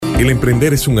El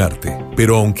emprender es un arte,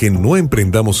 pero aunque no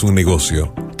emprendamos un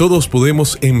negocio, todos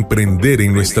podemos emprender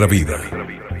en nuestra vida.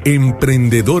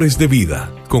 Emprendedores de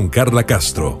Vida, con Carla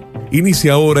Castro.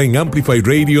 Inicia ahora en Amplify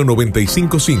Radio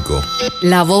 95.5.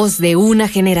 La voz de una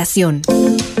generación.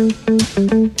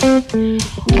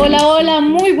 Hola, hola,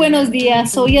 muy buenos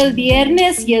días. Hoy es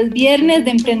viernes y es viernes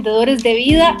de Emprendedores de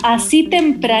Vida, así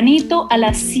tempranito a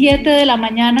las 7 de la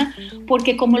mañana,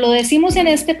 porque como lo decimos en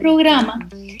este programa,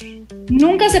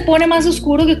 nunca se pone más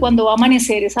oscuro que cuando va a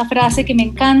amanecer. Esa frase que me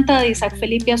encanta de Isaac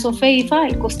Felipe Azofeifa,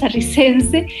 el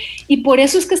costarricense, y por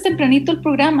eso es que es tempranito el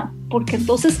programa, porque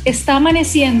entonces está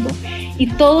amaneciendo y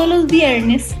todos los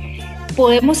viernes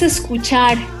podemos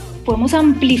escuchar, podemos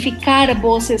amplificar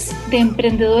voces de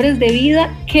emprendedores de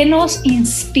vida que nos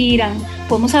inspiran,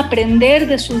 podemos aprender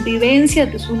de sus vivencias,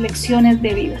 de sus lecciones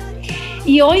de vida.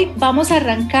 Y hoy vamos a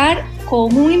arrancar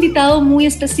con un invitado muy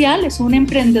especial, es un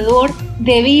emprendedor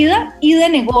de vida y de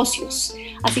negocios.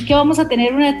 Así que vamos a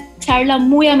tener una charla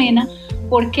muy amena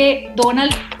porque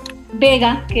Donald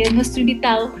Vega, que es nuestro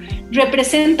invitado,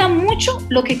 representa mucho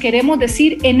lo que queremos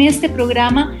decir en este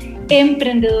programa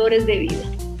Emprendedores de Vida.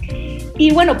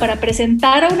 Y bueno, para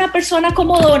presentar a una persona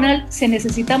como Donald se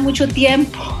necesita mucho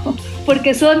tiempo,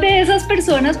 porque son de esas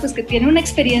personas pues, que tienen una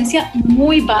experiencia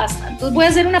muy vasta. Entonces voy a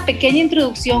hacer una pequeña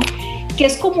introducción, que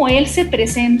es como él se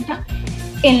presenta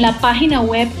en la página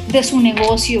web de su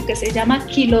negocio, que se llama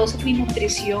Kilosophy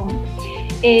Nutricion.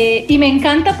 Y me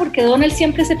encanta porque Donald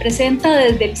siempre se presenta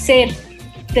desde el ser,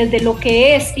 desde lo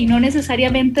que es y no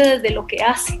necesariamente desde lo que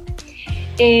hace.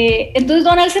 Entonces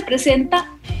Donald se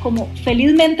presenta como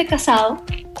felizmente casado,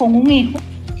 con un hijo,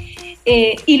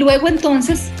 y luego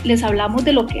entonces les hablamos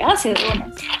de lo que hace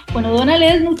Donald. Bueno, Donald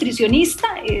es nutricionista,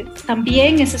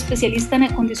 también es especialista en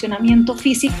acondicionamiento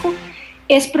físico,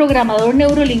 es programador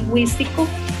neurolingüístico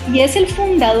y es el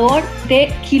fundador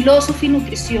de Kilosophy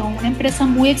Nutricion, una empresa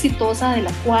muy exitosa de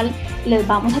la cual les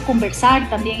vamos a conversar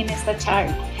también en esta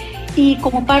charla. Y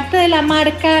como parte de la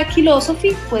marca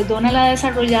Kilosophy, pues Donald ha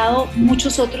desarrollado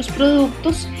muchos otros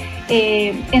productos,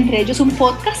 entre ellos un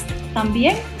podcast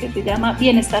también que se llama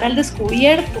Bienestar al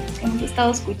Descubierto, que hemos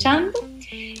estado escuchando.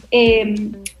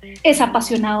 Es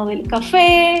apasionado del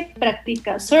café,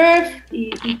 practica surf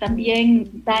y también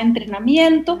da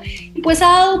entrenamiento. Y pues ha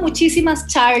dado muchísimas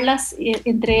charlas,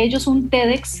 entre ellos un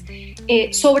TEDx,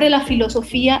 sobre la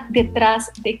filosofía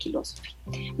detrás de Kilosophy.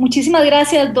 Muchísimas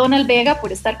gracias, Donald Vega,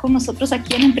 por estar con nosotros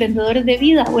aquí en Emprendedores de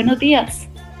Vida. Buenos días.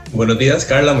 Buenos días,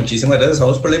 Carla. Muchísimas gracias a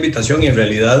vos por la invitación y en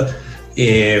realidad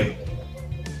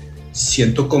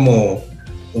siento como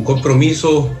un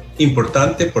compromiso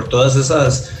importante por todas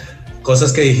esas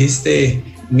cosas que dijiste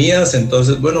mías,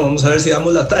 entonces bueno, vamos a ver si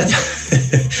damos la talla.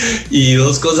 Y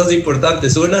dos cosas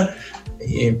importantes, una,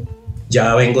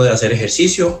 ya vengo de hacer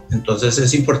ejercicio, entonces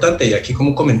es importante, y aquí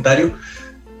como comentario,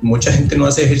 mucha gente no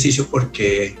hace ejercicio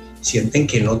porque sienten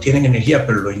que no tienen energía,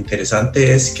 pero lo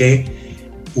interesante es que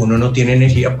uno no tiene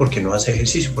energía porque no hace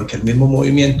ejercicio, porque el mismo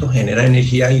movimiento genera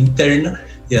energía interna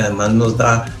y además nos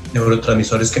da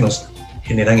neurotransmisores que nos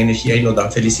generan energía y nos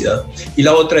dan felicidad. Y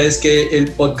la otra es que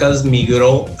el podcast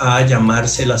migró a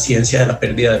llamarse La Ciencia de la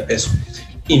Pérdida de Peso.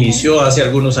 Inició hace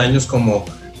algunos años como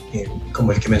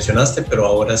el que mencionaste, pero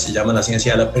ahora se llama La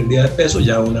Ciencia de la Pérdida de Peso,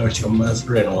 ya una versión más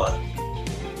renovada.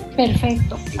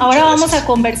 Perfecto. Ahora vamos a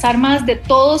conversar más de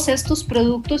todos estos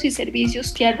productos y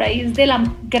servicios que a raíz de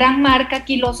la gran marca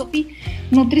Kilosophy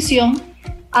Nutricion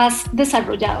has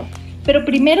desarrollado. Pero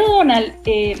primero, Donald,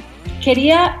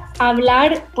 quería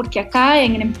hablar, porque acá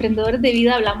en Emprendedores de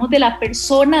Vida hablamos de la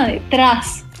persona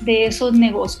detrás de esos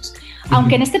negocios.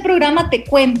 Aunque en este programa te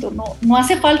cuento, no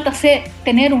hace falta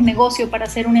tener un negocio para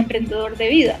ser un emprendedor de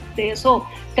vida. De eso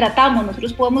tratamos.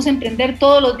 Nosotros podemos emprender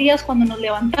todos los días cuando nos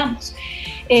levantamos.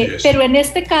 Pero en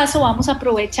este caso vamos a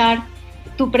aprovechar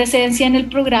tu presencia en el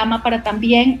programa para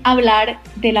también hablar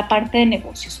de la parte de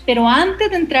negocios. Pero antes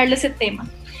de entrarle a ese tema,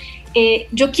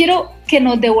 yo quiero que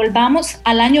nos devolvamos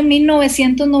al año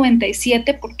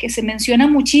 1997 porque se menciona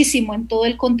muchísimo en todo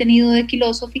el contenido de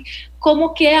Kilosophy,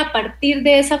 como que a partir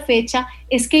de esa fecha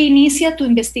es que inicia tu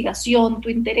investigación, tu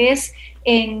interés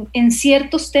en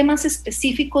ciertos temas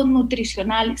específicos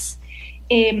nutricionales.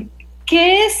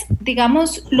 ¿Qué es,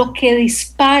 digamos, lo que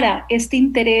dispara este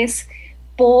interés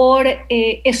por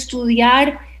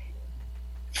estudiar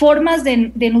formas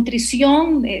de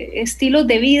nutrición, estilos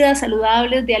de vida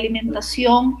saludables, de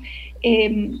alimentación,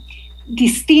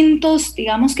 distintos,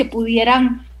 digamos, que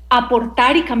pudieran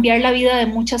aportar y cambiar la vida de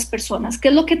muchas personas? ¿Qué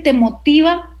es lo que te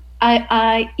motiva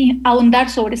a ahondar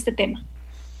sobre este tema?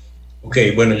 Ok,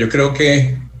 bueno, yo creo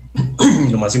que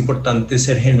lo más importante es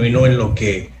ser genuino en lo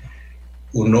que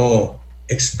uno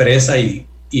expresa y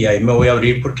y ahí me voy a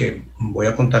abrir porque voy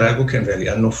a contar algo que en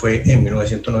realidad no fue en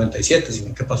 1997,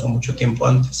 sino que pasó mucho tiempo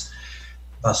antes.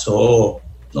 Pasó,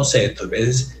 no sé, tal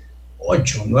vez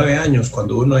 8, 9 años,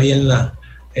 cuando uno ahí en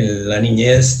la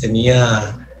niñez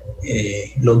tenía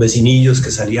los vecinillos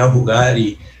que salía a jugar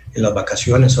y en las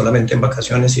vacaciones, solamente en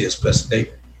vacaciones, y después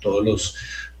de todos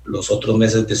los otros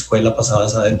meses de escuela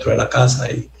pasabas adentro de la casa.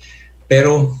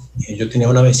 Pero yo tenía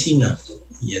una vecina,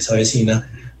 y esa vecina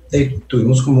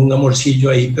tuvimos como un amorcillo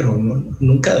ahí, pero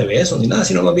nunca de besos ni nada,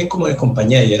 sino más bien como de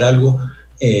compañía, y era algo,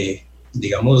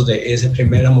 digamos, de ese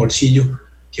primer amorcillo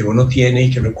que uno tiene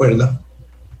y que recuerda.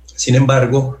 Sin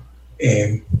embargo,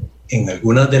 en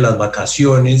algunas de las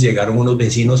vacaciones llegaron unos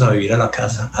vecinos a vivir a la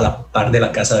casa, a la par de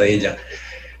la casa de ella,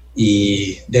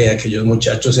 y de aquellos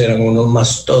muchachos eran unos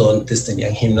mastodontes,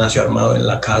 tenían gimnasio armado en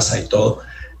la casa y todo.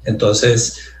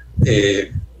 Entonces,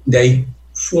 de ahí,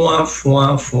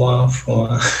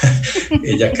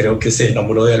 ella creo que se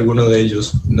enamoró de alguno de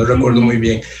ellos, no recuerdo muy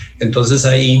bien. Entonces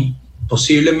ahí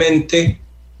posiblemente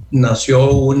nació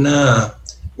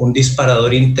un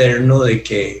disparador interno de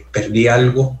que perdí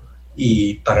algo,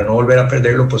 y para no volver a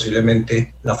perderlo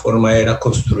posiblemente la forma era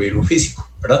construir un físico,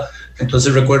 ¿verdad?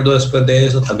 Entonces recuerdo después de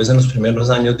eso, tal vez en los primeros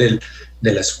años de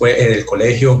la escuela, del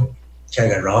colegio, que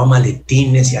agarraba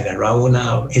maletines y agarraba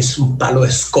un palo de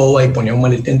escoba y ponía un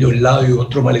maletín de un lado y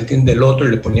otro maletín del otro,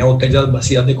 y le ponía botellas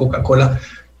vacías de Coca-Cola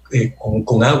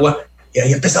con agua, y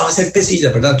ahí empezaba a hacer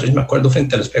pesillas, ¿verdad? Entonces me acuerdo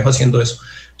frente al espejo haciendo eso.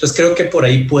 Entonces creo que por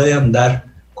ahí puede andar,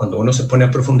 cuando uno se pone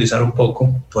a profundizar un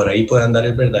poco, por ahí puede andar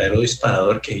el verdadero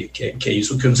disparador que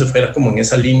hizo que uno se fuera como en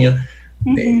esa línea,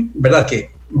 ¿verdad?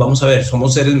 Que vamos a ver,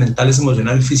 somos seres mentales,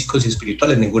 emocionales, físicos y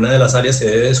espirituales, ninguna de las áreas se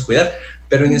debe descuidar,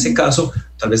 pero en ese caso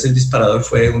tal vez el disparador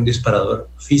fue un disparador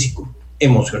físico,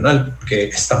 emocional, porque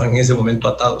estaban en ese momento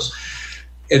atados.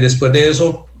 Después de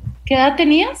eso... ¿Qué edad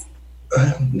tenías?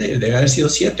 Debe haber sido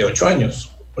 7, 8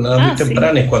 años, una edad muy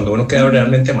temprana, y cuando uno queda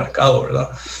realmente marcado, ¿verdad?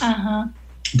 Ajá.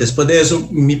 Después de eso,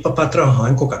 mi papá trabajaba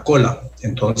en Coca-Cola,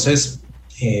 entonces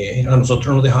a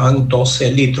nosotros nos dejaban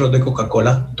 12 litros de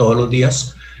Coca-Cola todos los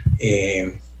días,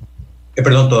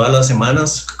 todas las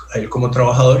semanas, a él como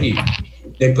trabajador, y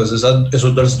pues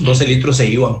esos 12 litros se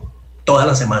iban todas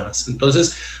las semanas.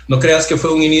 Entonces, no creas que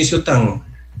fue un inicio tan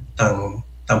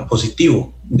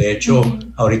positivo. De hecho,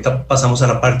 ahorita pasamos a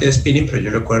la parte de spinning, pero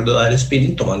yo recuerdo dar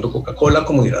spinning tomando Coca-Cola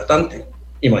como hidratante.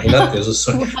 Imagínate, eso es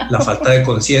la falta de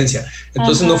conciencia.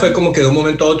 Entonces no fue como que de un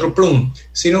momento a otro plum,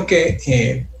 sino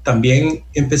que también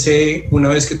empecé, una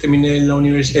vez que terminé la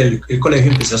universidad, el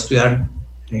colegio, empecé a estudiar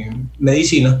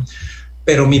medicina,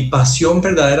 pero mi pasión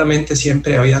verdaderamente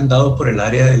siempre había andado por el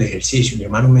área del ejercicio. Mi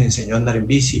hermano me enseñó a andar en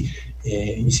bici,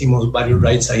 hicimos varios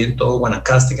rides ahí en todo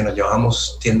Guanacaste, que nos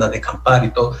llevábamos tiendas de acampar y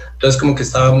todo. Entonces como que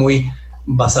estaba muy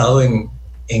basado en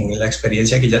la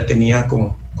experiencia que ya tenía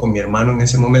con mi hermano en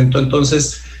ese momento.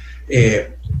 Entonces,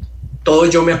 todo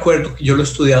yo me acuerdo que yo lo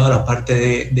estudiaba la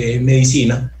parte de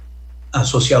medicina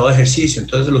asociado a ejercicio.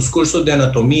 Entonces, los cursos de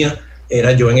anatomía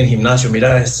era yo en el gimnasio,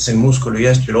 mira, este es el músculo y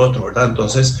esto y lo otro, ¿verdad?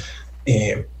 Entonces,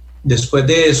 después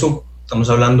de eso, estamos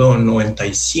hablando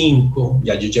 95,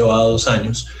 ya yo llevaba 2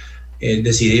 años,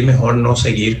 decidí mejor no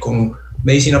seguir con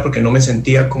medicina porque no me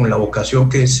sentía con la vocación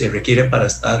que se requiere para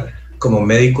estar como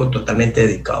médico totalmente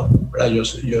dedicado, ¿verdad?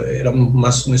 Yo era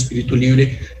más un espíritu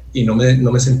libre y no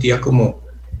me sentía como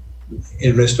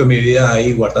el resto de mi vida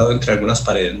ahí guardado entre algunas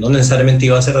paredes. No necesariamente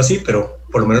iba a ser así, pero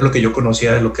por lo menos lo que yo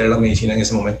conocía de lo que era la medicina en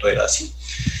ese momento era así.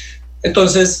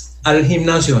 Entonces, al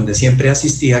gimnasio donde siempre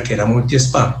asistía, que era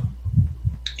Multispa,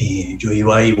 yo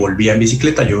iba y volvía en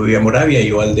bicicleta. Yo vivía en Moravia,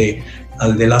 iba al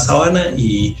de La Sabana,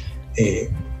 y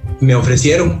me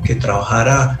ofrecieron que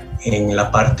trabajara en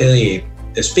la parte de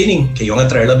spinning, que iban a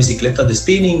traer las bicicletas de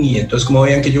spinning, y entonces como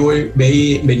veían que yo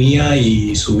venía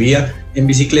y subía en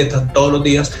bicicleta todos los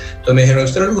días, entonces me dijeron, ¿a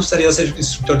usted no le gustaría ser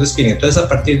instructor de spinning? Entonces a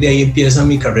partir de ahí empieza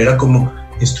mi carrera como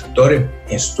instructor,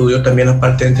 estudio también la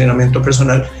parte de entrenamiento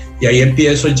personal, y ahí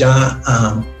empiezo ya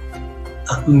a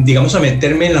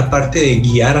meterme en la parte de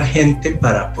guiar a gente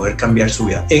para poder cambiar su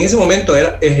vida. En ese momento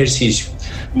era ejercicio,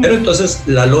 pero entonces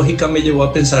la lógica me llevó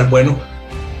a pensar, bueno,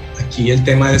 aquí el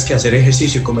tema es que hacer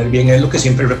ejercicio y comer bien es lo que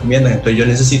siempre recomiendan, entonces yo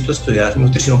necesito estudiar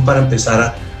nutrición para empezar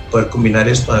a poder combinar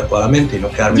esto adecuadamente y no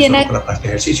quedarme solo con la parte de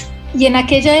ejercicio. Y en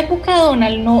aquella época,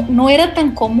 Donald, no era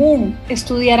tan común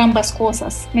estudiar ambas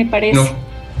cosas, me parece.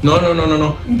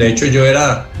 No. De hecho,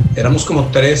 éramos como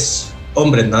 3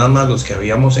 hombres nada más los que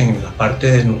habíamos en la parte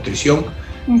de nutrición,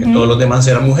 que todos los demás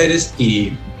eran mujeres,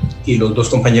 y los 2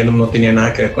 compañeros no tenían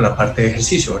nada que ver con la parte de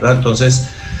ejercicio, ¿verdad? Entonces,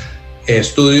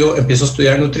 empiezo a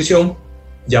estudiar nutrición.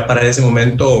 Ya para ese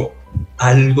momento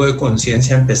algo de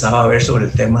conciencia empezaba a ver sobre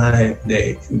el tema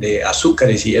de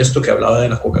azúcares y esto que hablaba de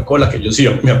la Coca-Cola, que yo sí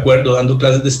me acuerdo dando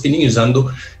clases de spinning y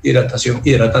usando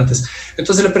hidratantes.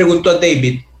 Entonces le pregunto a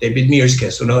David Mears, que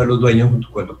es uno de los dueños,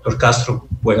 junto con el doctor Castro,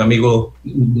 buen amigo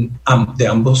de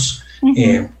ambos.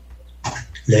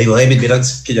 Le digo, David, mira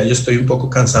que ya yo estoy un poco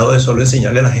cansado de solo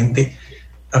enseñarle a la gente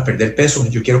a perder peso.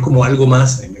 Yo quiero como algo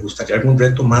más, me gustaría algún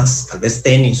reto más, tal vez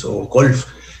tenis o golf.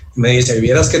 Me dice,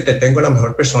 vieras que te tengo la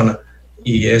mejor persona,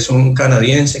 y es un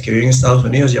canadiense que vive en Estados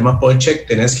Unidos, se llama Paul Check,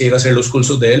 tenés que ir a hacer los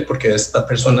cursos de él porque esta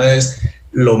persona es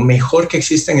lo mejor que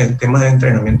existe en el tema de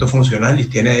entrenamiento funcional y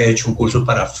tiene de hecho un curso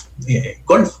para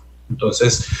golf.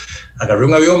 Entonces agarré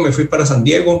un avión, me fui para San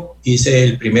Diego, hice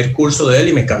el primer curso de él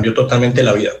y me cambió totalmente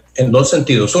la vida, en dos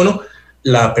sentidos. Uno,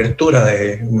 la apertura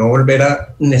de no volver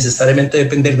a necesariamente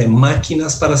depender de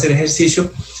máquinas para hacer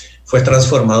ejercicio fue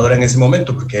transformadora en ese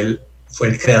momento, porque él fue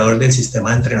el creador del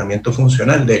sistema de entrenamiento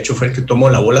funcional. De hecho, fue el que tomó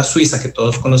la bola suiza que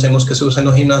todos conocemos que se usa en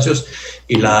los gimnasios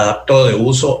y la adaptó de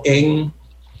uso en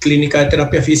clínica de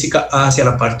terapia física hacia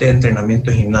la parte de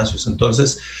entrenamiento en gimnasios.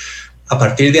 Entonces, a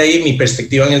partir de ahí, mi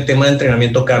perspectiva en el tema de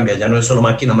entrenamiento cambia. Ya no es solo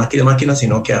máquina,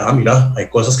 sino que, mira, hay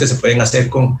cosas que se pueden hacer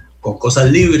con cosas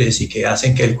libres y que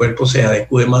hacen que el cuerpo se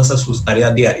adecue más a sus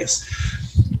tareas diarias.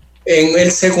 En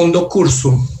el segundo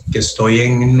curso, que estoy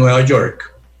en Nueva York,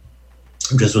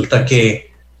 resulta que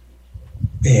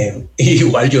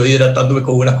igual yo hidratándome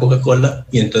con una Coca-Cola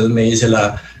y entonces me dice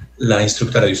la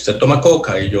instructora, ¿y usted toma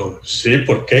coca? Y yo, sí,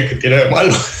 ¿por qué? ¿Qué tiene de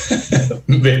malo?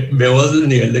 Veo el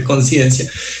nivel de conciencia.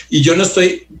 Y yo no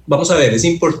estoy, vamos a ver, es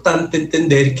importante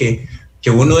entender que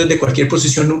uno desde cualquier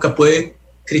posición nunca puede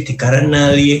criticar a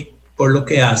nadie por lo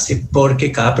que hace,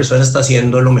 porque cada persona está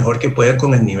haciendo lo mejor que puede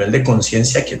con el nivel de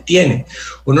conciencia que tiene.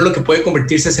 Uno lo que puede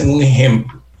convertirse es en un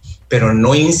ejemplo, pero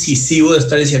no incisivo de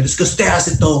estar diciendo, es que usted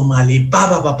hace todo mal y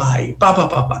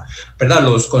 ¿verdad?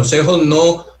 Los consejos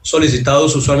no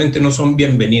solicitados usualmente no son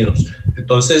bienvenidos.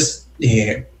 Entonces,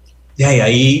 de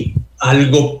ahí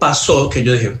algo pasó que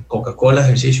yo dije, Coca-Cola,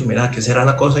 ejercicio, mira, ¿qué será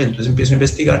la cosa? Y entonces empiezo a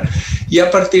investigar. Y a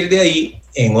partir de ahí,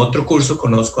 en otro curso,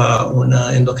 conozco a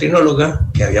una endocrinóloga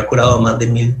que había curado a más de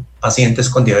 1,000 pacientes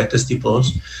con diabetes tipo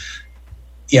 2.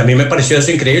 Y a mí me pareció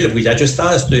eso increíble, porque ya yo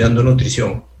estaba estudiando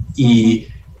nutrición. Y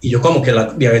yo como que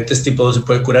la diabetes tipo 2 se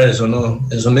puede curar, eso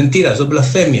es mentira, eso es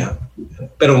blasfemia.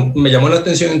 Pero me llamó la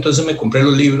atención, entonces me compré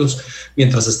los libros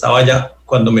mientras estaba allá.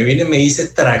 Cuando me vine me hice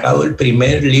tragado el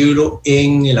primer libro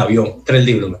en el avión, 3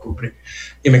 libros me compré.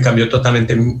 Y me cambió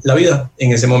totalmente la vida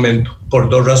en ese momento, por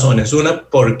 2 razones. Una,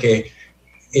 porque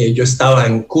yo estaba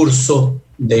en curso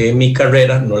de mi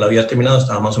carrera, no la había terminado,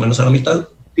 estaba más o menos a la mitad.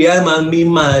 Y además mi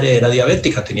madre era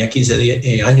diabética, tenía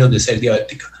 15 años de ser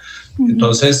diabética.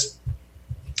 Entonces,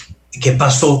 ¿qué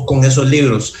pasó con esos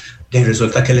libros?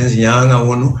 Resulta que le enseñaban a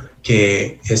uno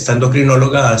que esta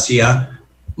endocrinóloga hacía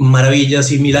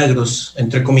maravillas y milagros,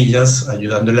 entre comillas,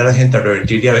 ayudándole a la gente a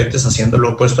revertir diabetes, haciendo lo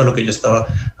opuesto a lo que yo estaba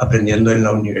aprendiendo en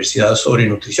la universidad sobre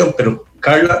nutrición. Pero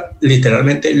Carla,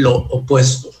 literalmente lo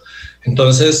opuesto.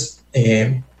 Entonces,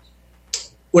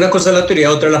 una cosa es la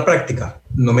teoría, otra es la práctica.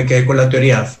 No me quedé con la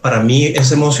teoría. Para mí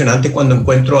es emocionante cuando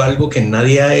encuentro algo que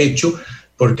nadie ha hecho,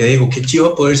 porque digo, qué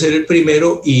chivo poder ser el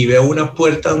primero y veo una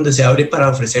puerta donde se abre para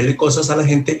ofrecerle cosas a la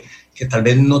gente que tal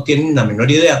vez no tienen la menor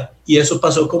idea. Y eso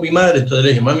pasó con mi madre. Entonces le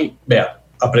dije, mami, vea,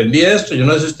 aprendí esto, yo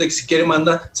no sé si usted si quiere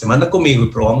se manda conmigo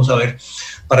y probamos a ver.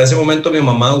 Para ese momento mi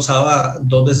mamá usaba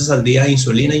 2 veces al día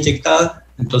insulina inyectada,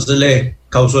 entonces le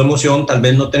causó emoción tal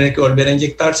vez no tener que volver a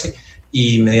inyectarse,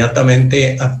 y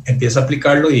inmediatamente empieza a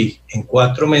aplicarlo y en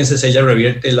 4 meses ella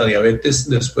revierte la diabetes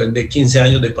después de 15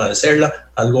 años de padecerla,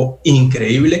 algo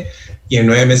increíble, y en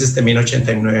 9 meses termina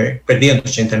perdiendo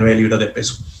 89 libras de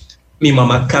peso. Mi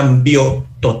mamá cambió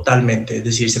totalmente, es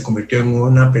decir, se convirtió en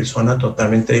una persona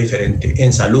totalmente diferente,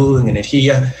 en salud, en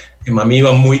energía. Mi mamá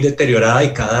iba muy deteriorada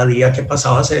y cada día que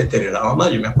pasaba se deterioraba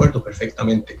más, yo me acuerdo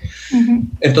perfectamente.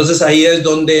 Entonces ahí es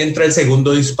donde entra el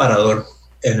segundo disparador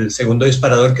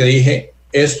que dije,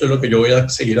 esto es lo que yo voy a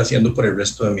seguir haciendo por el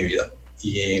resto de mi vida.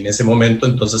 Y en ese momento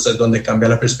entonces es donde cambia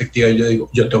la perspectiva y yo digo,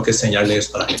 yo tengo que enseñarle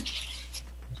esto a la gente.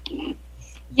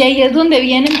 Y ahí es donde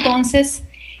viene entonces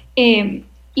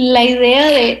la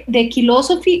idea de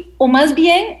Kilosophy, o más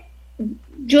bien,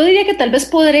 yo diría que tal vez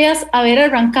podrías haber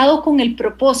arrancado con el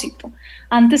propósito,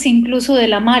 antes incluso de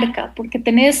la marca, porque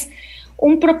tenés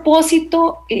un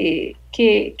propósito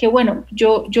que bueno,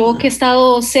 yo que he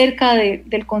estado cerca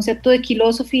del concepto de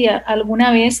Kilosophy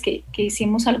alguna vez que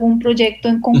hicimos algún proyecto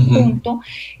en conjunto,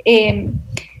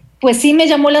 pues sí me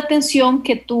llamó la atención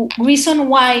que tu reason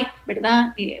why,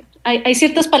 ¿verdad? Hay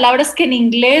ciertas palabras que en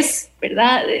inglés,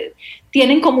 ¿verdad?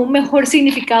 tienen como un mejor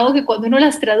significado que cuando uno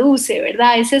las traduce,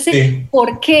 ¿verdad? Es ese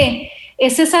por qué,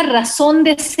 es esa razón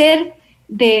de ser,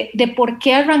 de por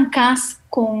qué arrancás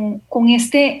con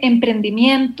este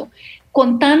emprendimiento.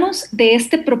 Contanos de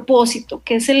este propósito,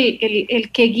 que es el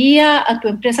que guía a tu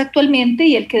empresa actualmente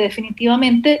y el que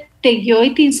definitivamente te guió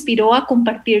y te inspiró a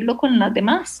compartirlo con las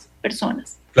demás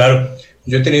personas. Claro,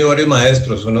 yo he tenido varios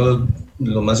maestros, uno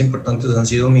de los más importantes han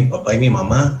sido mi papá y mi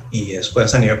mamá, y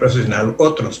después a nivel profesional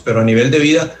otros, pero a nivel de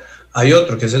vida hay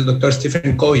otro, que es el doctor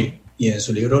Stephen Covey, y en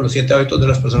su libro Los 7 hábitos de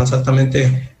las personas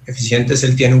altamente eficientes,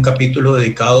 él tiene un capítulo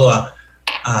dedicado a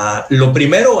lo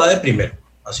primero va de primero,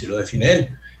 así lo define él.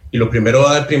 Y lo primero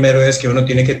va de primero es que uno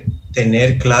tiene que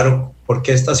tener claro por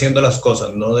qué está haciendo las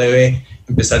cosas, no debe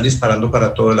empezar disparando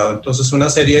para todo lado. Entonces, una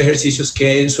serie de ejercicios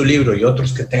que en su libro y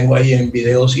otros que tengo ahí en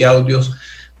videos y audios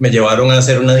me llevaron a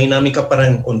hacer una dinámica para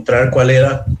encontrar cuál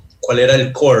era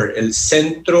el core, el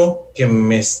centro que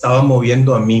me estaba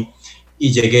moviendo a mí.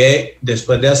 Y llegué,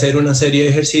 después de hacer una serie de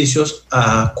ejercicios,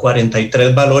 a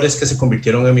 43 valores que se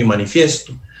convirtieron en mi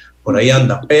manifiesto. Por ahí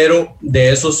anda, pero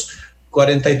de esos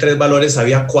 43 valores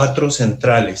había 4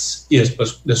 centrales y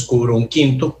después descubro un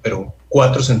quinto, pero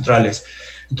 4 centrales.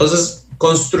 Entonces,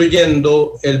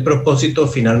 construyendo el propósito,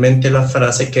 finalmente la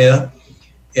frase queda,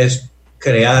 es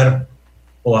crear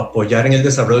o apoyar en el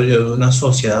desarrollo de una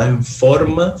sociedad en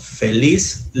forma,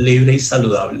 feliz, libre y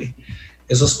saludable.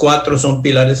 Esos 4 son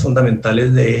pilares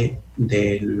fundamentales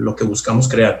de lo que buscamos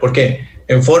crear. Porque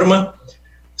en forma,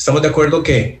 estamos de acuerdo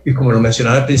que, y como lo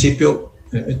mencionaba al principio,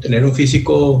 tener un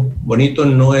físico bonito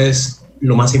no es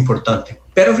lo más importante,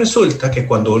 pero resulta que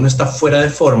cuando uno está fuera de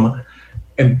forma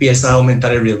empieza a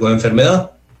aumentar el riesgo de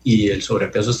enfermedad y el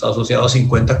sobrepeso está asociado a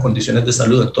 50 condiciones de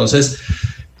salud, entonces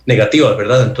negativas,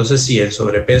 ¿verdad? Entonces, si el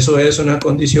sobrepeso es una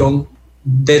condición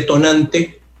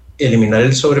detonante, eliminar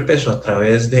el sobrepeso a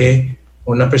través de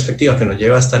una perspectiva que nos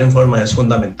lleva a estar en forma es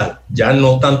fundamental, ya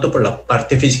no tanto por la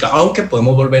parte física, aunque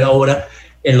podemos volver ahora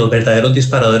en los verdaderos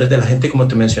disparadores de la gente, como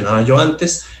te mencionaba yo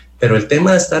antes, pero el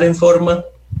tema de estar en forma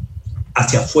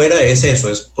hacia afuera es eso,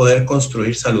 es poder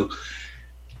construir salud.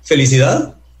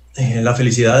 Felicidad, la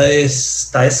felicidad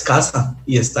está escasa,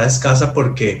 y está escasa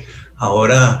porque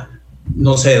ahora,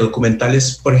 no sé,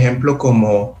 documentales, por ejemplo,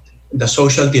 como The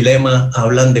Social Dilemma,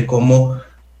 hablan de cómo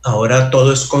ahora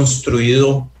todo es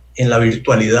construido en la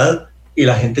virtualidad y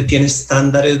la gente tiene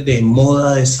estándares de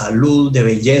moda, de salud, de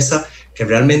belleza, que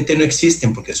realmente no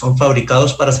existen porque son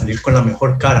fabricados para salir con la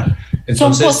mejor cara.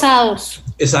 Entonces, son posados.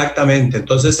 Exactamente.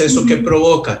 Entonces, ¿eso qué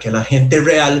provoca? Que la gente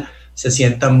real se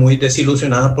sienta muy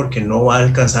desilusionada porque no va a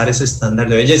alcanzar ese estándar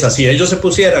de belleza. Si ellos se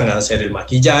pusieran a hacer el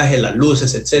maquillaje, las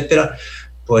luces, etcétera,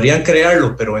 podrían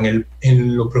crearlo, pero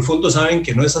en lo profundo saben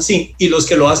que no es así. Y los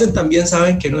que lo hacen también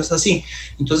saben que no es así.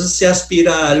 Entonces, se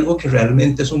aspira a algo que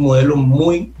realmente es un modelo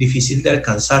muy difícil de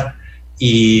alcanzar.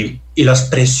 Y las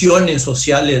presiones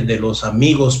sociales de los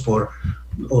amigos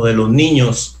o de los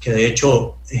niños, que de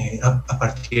hecho a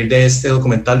partir de este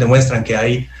documental demuestran que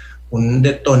hay un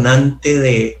detonante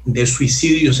de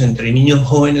suicidios entre niños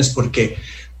jóvenes porque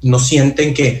no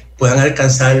sienten que puedan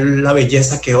alcanzar la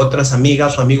belleza que otras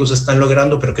amigas o amigos están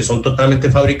logrando, pero que son totalmente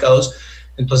fabricados.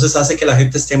 Entonces hace que la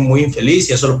gente esté muy infeliz,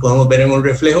 y eso lo podemos ver en un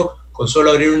reflejo con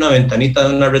solo abrir una ventanita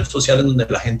de una red social en donde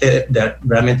la gente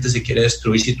realmente se quiere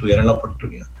destruir si tuvieran la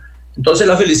oportunidad. Entonces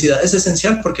la felicidad es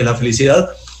esencial porque la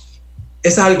felicidad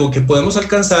es algo que podemos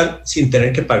alcanzar sin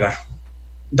tener que pagar,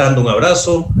 dando un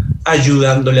abrazo,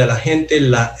 ayudándole a la gente.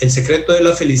 El secreto de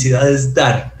la felicidad es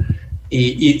dar,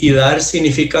 y dar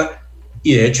significa,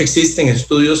 y de hecho existen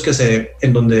estudios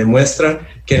en donde demuestran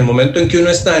que en el momento en que uno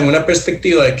está en una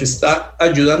perspectiva de que está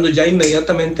ayudando, ya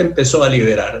inmediatamente empezó a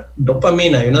liberar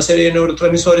dopamina y una serie de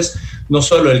neurotransmisores, no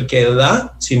solo el que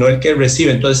da, sino el que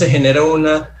recibe. Entonces se genera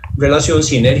una relación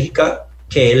sinérgica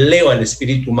que eleva el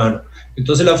espíritu humano.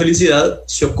 Entonces la felicidad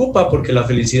se ocupa porque la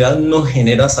felicidad no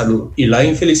genera salud y la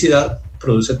infelicidad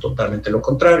produce totalmente lo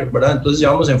contrario, ¿verdad? Entonces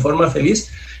llevamos en forma feliz,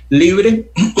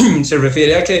 libre, se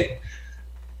refiere a que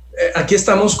aquí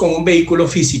estamos con un vehículo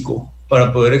físico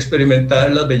para poder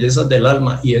experimentar las bellezas del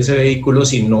alma, y ese vehículo,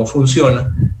 si no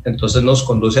funciona, entonces nos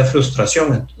conduce a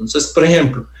frustración. Entonces, por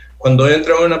ejemplo, cuando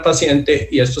entra una paciente,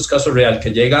 y esto es caso real,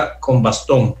 que llega con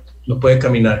bastón, no puede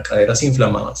caminar, caderas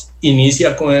inflamadas,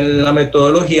 inicia con la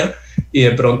metodología y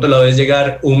de pronto la ves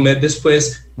llegar un mes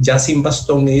después ya sin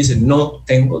bastón y dice: no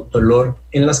tengo dolor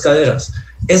en las caderas.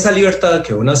 Esa libertad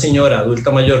que una señora adulta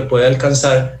mayor puede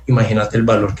alcanzar, imagínate el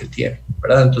valor que tiene,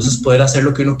 ¿verdad? Entonces poder hacer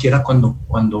lo que uno quiera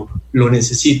cuando lo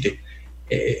necesite.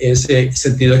 Ese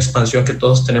sentido de expansión que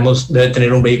todos tenemos debe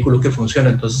tener un vehículo que funcione,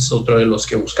 entonces es otro de los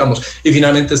que buscamos. Y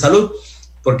finalmente salud.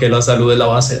 porque la salud es la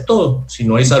base de todo. Si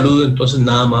no hay salud, entonces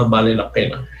nada más vale la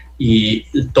pena. Y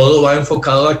todo va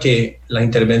enfocado a que la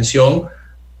intervención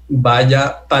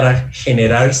vaya para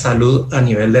generar salud a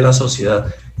nivel de la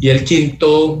sociedad. Y el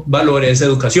quinto valor es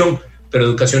educación, pero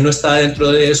educación no está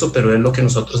dentro de eso, pero es lo que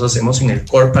nosotros hacemos en el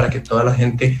core para que toda la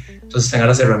gente entonces tenga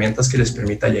las herramientas que les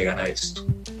permita llegar a esto.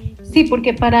 Sí,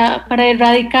 porque para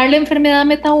erradicar la enfermedad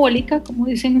metabólica, como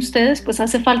dicen ustedes, pues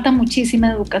hace falta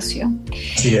muchísima educación.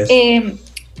 Así es.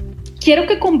 Quiero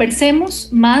que conversemos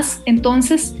más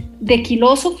entonces de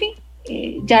Kilosophy.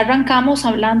 Ya arrancamos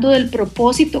hablando del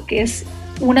propósito, que es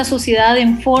una sociedad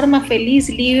en forma, feliz,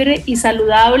 libre y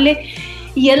saludable,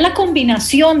 y es la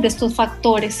combinación de estos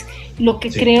factores lo que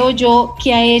creo yo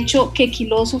que ha hecho que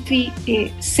Kilosophy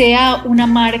sea una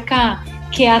marca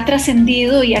que ha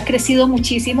trascendido y ha crecido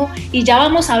muchísimo, y ya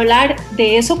vamos a hablar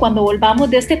de eso cuando volvamos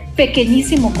de este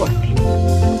pequeñísimo corte.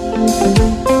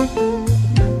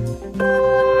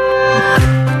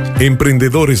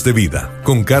 Emprendedores de Vida,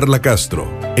 con Carla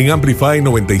Castro, en Amplify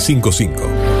 95.5.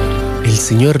 El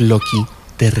señor Loki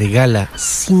te regala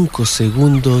 5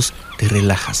 segundos de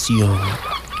relajación.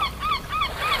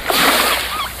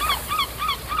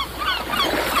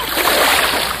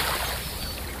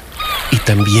 Y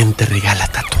también te regala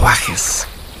tatuajes.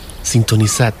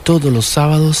 Sintoniza todos los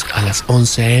sábados a las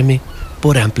 11 a.m.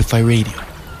 por Amplify Radio.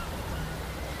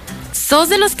 ¿Sos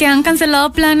de los que han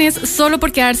cancelado planes solo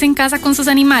por quedarse en casa con sus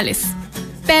animales?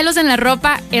 Pelos en la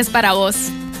ropa es para vos.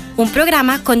 Un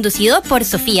programa conducido por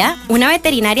Sofía, una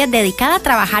veterinaria dedicada a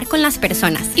trabajar con las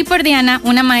personas. Y por Diana,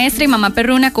 una maestra y mamá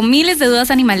perruna con miles de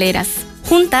dudas animaleras.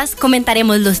 Juntas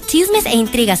comentaremos los chismes e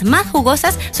intrigas más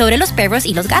jugosas sobre los perros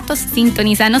y los gatos.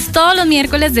 Sintonizanos todos los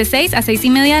miércoles de 6 a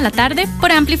 6:30 de la tarde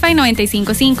por Amplify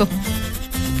 95.5.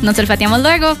 Nos olfateamos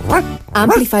luego.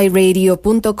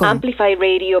 Amplifyradio.com.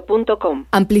 Amplifyradio.com.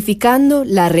 Amplificando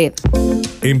la red.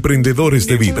 Emprendedores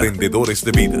de Vida. Emprendedores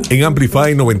de Vida. En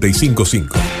Amplify 95.5.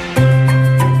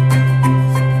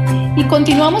 Y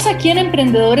continuamos aquí en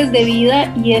Emprendedores de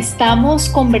Vida y estamos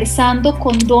conversando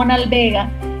con Donald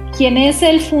Vega, quien es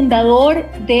el fundador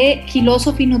de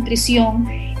Kilosophy Nutricion,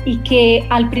 y que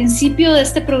al principio de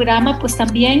este programa pues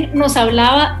también nos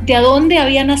hablaba de a dónde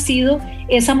había nacido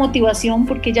esa motivación,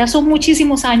 porque ya son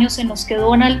muchísimos años en los que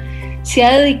Donald se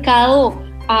ha dedicado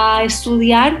a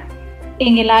estudiar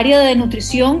en el área de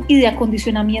nutrición y de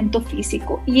acondicionamiento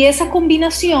físico, y esa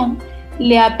combinación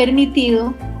le ha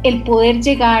permitido el poder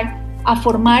llegar a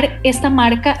formar esta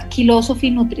marca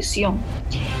Kilosophy Nutricion.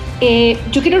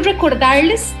 Yo quiero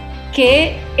recordarles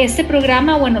que este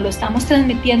programa, bueno, lo estamos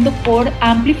transmitiendo por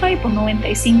Amplify, por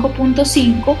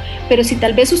 95.5, pero si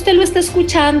tal vez usted lo está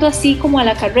escuchando así como a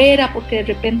la carrera, porque de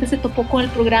repente se topó con el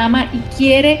programa y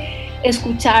quiere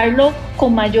escucharlo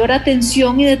con mayor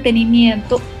atención y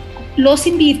detenimiento, los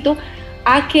invito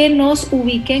a que nos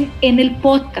ubiquen en el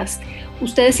podcast.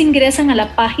 Ustedes ingresan a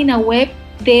la página web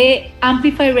de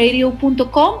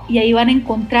amplifyradio.com y ahí van a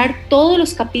encontrar todos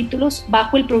los capítulos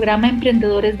bajo el programa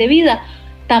Emprendedores de Vida.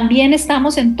 También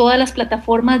estamos en todas las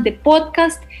plataformas de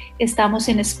podcast, estamos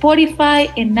en Spotify,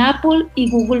 en Apple y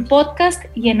Google Podcast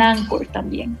y en Anchor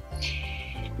también.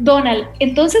 Donald,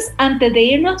 entonces antes de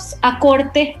irnos a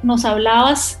corte nos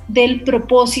hablabas del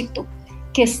propósito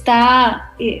que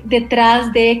está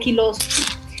detrás de Kilosophy,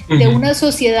 de una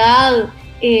sociedad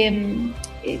en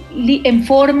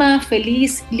forma,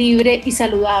 feliz, libre y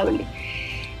saludable.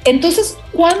 Entonces,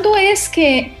 ¿cuándo es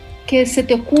que se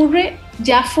te ocurre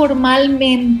ya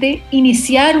formalmente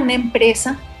iniciar una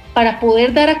empresa para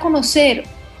poder dar a conocer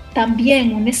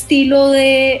también un estilo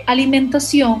de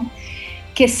alimentación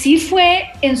que sí fue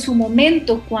en su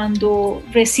momento, cuando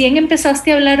recién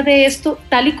empezaste a hablar de esto,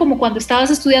 tal y como cuando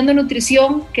estabas estudiando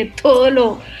nutrición, que todo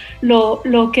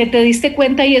lo que te diste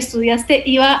cuenta y estudiaste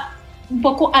iba un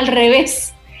poco al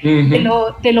revés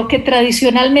de lo que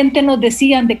tradicionalmente nos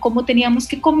decían de cómo teníamos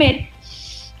que comer?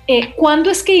 ¿Cuándo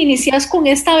es que inicias con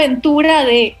esta aventura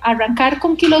de arrancar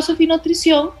con Kilosophy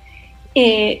Nutricion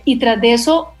y tras de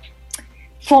eso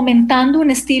fomentando un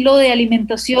estilo de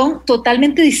alimentación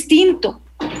totalmente distinto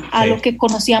a lo que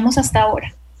conocíamos hasta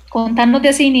ahora? Contanos de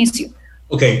ese inicio.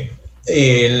 Ok,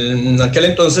 en aquel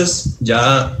entonces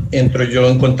ya entro yo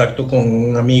en contacto con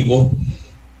un amigo,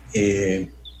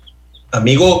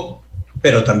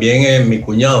 pero también mi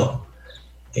cuñado,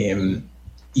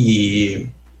 y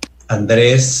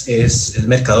Andrés es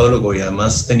mercadólogo y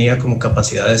además tenía como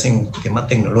capacidades en tema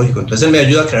tecnológico. Entonces él me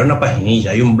ayuda a crear una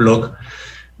paginilla, hay un blog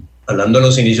hablando de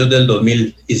los inicios del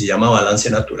 2000 y se llamaba Balance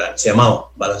Natural.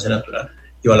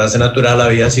 Y Balance Natural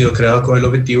había sido creado con el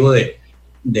objetivo de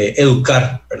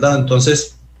educar, ¿verdad?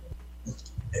 Entonces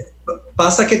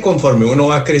pasa que conforme uno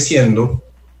va creciendo,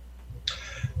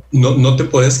 no te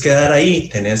puedes quedar ahí,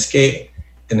 tenés que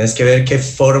ver qué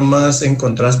formas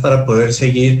encontrás para poder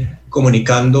seguir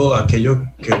comunicando aquello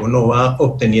que uno va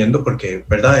obteniendo, porque,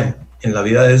 ¿verdad? En la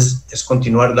vida es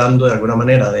continuar dando de alguna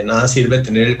manera, de nada sirve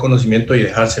tener el conocimiento y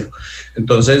dejárselo.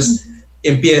 Entonces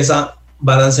empieza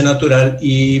balance natural,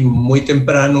 y muy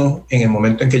temprano, en el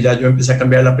momento en que ya yo empecé a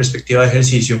cambiar la perspectiva de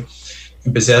ejercicio,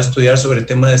 empecé a estudiar sobre el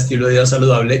tema de estilo de vida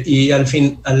saludable, y al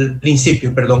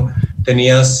principio,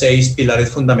 tenía 6 pilares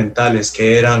fundamentales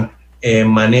que eran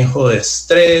manejo de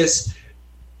estrés,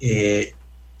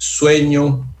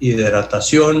 sueño,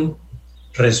 hidratación,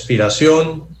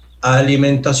 respiración,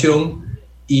 alimentación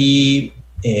y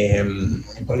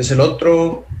 ¿cuál es el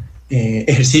otro?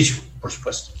 Ejercicio, por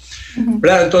supuesto.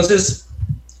 Entonces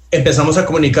empezamos a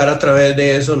comunicar a través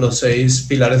de eso los 6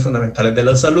 pilares fundamentales de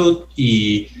la salud,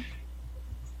 y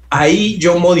ahí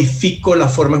yo modifico la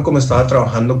forma en cómo estaba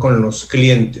trabajando con los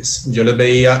clientes. Yo les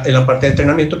veía en la parte de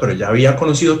entrenamiento, pero ya había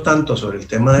conocido tanto sobre el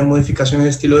tema de modificación de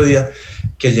estilo de vida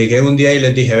que llegué un día y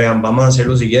les dije, vean, vamos a hacer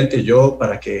lo siguiente, yo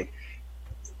para que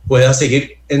puedas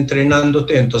seguir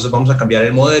entrenándote, entonces vamos a cambiar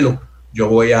el modelo. Yo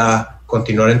voy a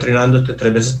continuar entrenándote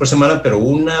 3 veces por semana, pero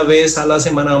una vez a la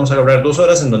semana vamos a lograr 2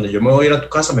 horas en donde yo me voy a ir a tu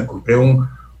casa. Me compré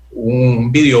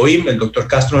un video BIM, el doctor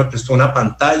Castro me prestó una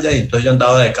pantalla, y entonces yo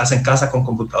andaba de casa en casa con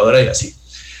computadora y así.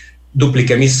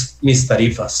 Dupliqué mis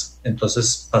tarifas,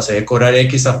 entonces pasé de cobrar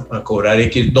X a cobrar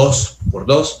X 2 por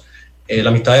 2.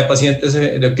 La mitad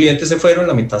de clientes se fueron,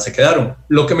 la mitad se quedaron,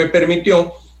 lo que me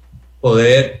permitió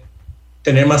poder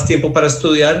tener más tiempo para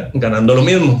estudiar ganando lo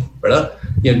mismo, ¿verdad?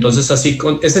 Y entonces así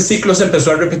ese ciclo se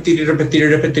empezó a repetir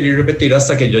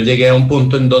hasta que yo llegué a un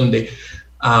punto en donde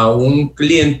a un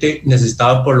cliente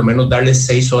necesitaba por lo menos darle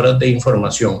 6 horas de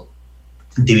información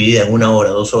dividida en 1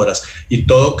 hora, 2 horas, y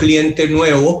todo cliente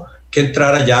nuevo que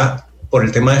entrara ya por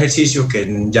el tema de ejercicio,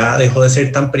 que ya dejó de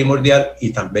ser tan primordial, y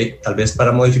tal vez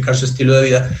para modificar su estilo de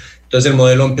vida. Entonces el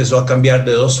modelo empezó a cambiar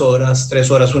de 2 horas,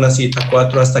 3 horas, una cita,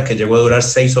 4, hasta que llegó a durar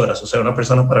 6 horas. O sea, una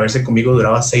persona para verse conmigo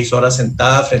duraba 6 horas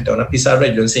sentada frente a una pizarra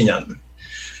y yo enseñándole.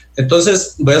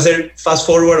 Entonces voy a hacer fast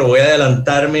forward, o voy a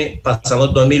adelantarme.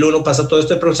 Pasamos 2001, pasa todo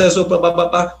este proceso,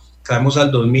 caemos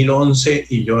al 2011,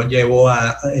 y yo llevo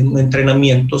un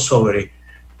entrenamiento sobre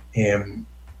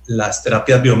las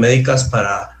terapias biomédicas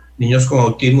para niños con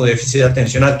autismo, déficit de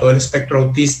atención, a todo el espectro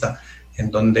autista,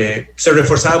 en donde se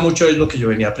reforzaba mucho lo que yo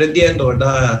venía aprendiendo,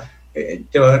 ¿verdad?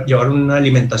 Llevar una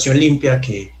alimentación limpia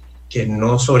que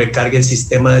no sobrecargue el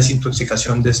sistema de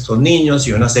desintoxicación de estos niños,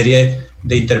 y una serie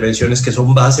de intervenciones que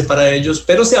son base para ellos.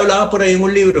 Pero se hablaba por ahí en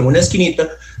un libro, en una esquinita,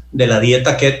 de la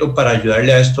dieta keto para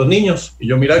ayudarle a estos niños. Y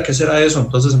yo, mira, ¿qué será eso?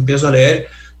 Entonces empiezo a leer,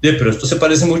 pero esto se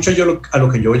parece mucho a lo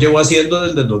que yo llevo haciendo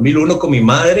desde el 2001 con mi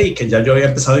madre, y que ya yo había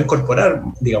empezado a incorporar,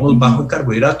 digamos, bajo en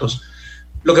carbohidratos.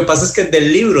 Lo que pasa es que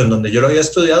del libro en donde yo lo había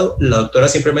estudiado, la doctora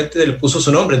simplemente le puso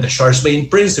su nombre, The Schwarzbein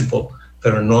Principle,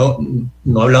 pero no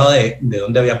hablaba de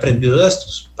dónde había aprendido de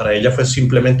estos. Para ella fue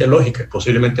simplemente lógica,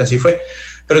 posiblemente así fue.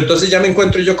 Pero entonces ya me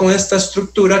encuentro yo con esta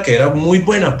estructura que era muy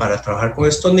buena para trabajar con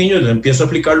estos niños. Yo empiezo a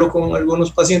aplicarlo con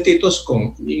algunos pacientitos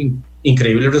con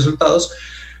increíbles resultados,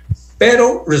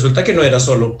 pero resulta que no era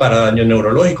solo para daño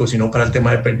neurológico, sino para el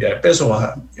tema de pérdida de peso,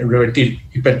 revertir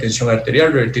hipertensión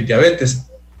arterial, revertir diabetes.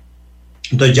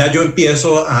 Entonces ya yo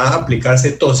empiezo a aplicar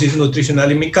cetosis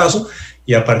nutricional en mi caso,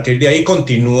 y a partir de ahí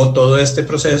continúo todo este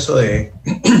proceso de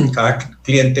cada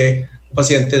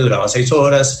paciente duraba 6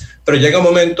 horas, pero llega un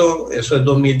momento, eso es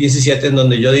 2017, en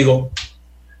donde yo digo,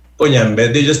 coña, en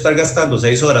vez de yo estar gastando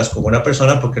 6 horas con una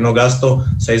persona, ¿por qué no gasto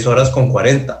 6 horas con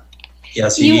 40? Y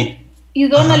así... Y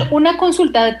Donald, una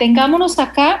consulta, detengámonos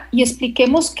acá y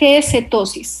expliquemos qué es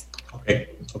cetosis.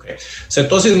 Ok.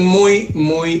 Cetosis,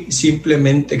 muy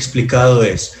simplemente explicado,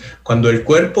 es cuando el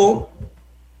cuerpo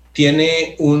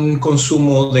tiene un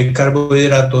consumo de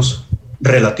carbohidratos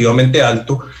relativamente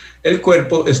alto, el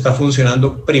cuerpo está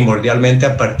funcionando primordialmente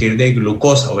a partir de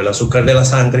glucosa, o el azúcar de la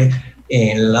sangre,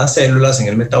 en las células, en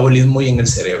el metabolismo y en el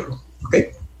cerebro. ¿Okay?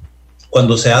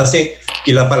 Cuando se hace,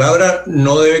 y la palabra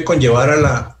no debe conllevar a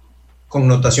la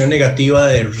connotación negativa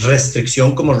de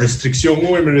restricción, como restricción,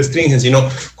 uy, me restringen, sino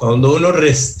cuando uno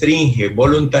restringe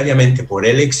voluntariamente por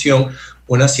elección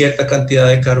una cierta cantidad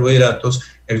de carbohidratos,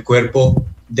 el cuerpo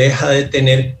deja de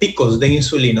tener picos de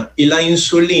insulina, y la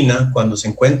insulina, cuando se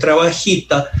encuentra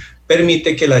bajita,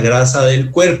 permite que la grasa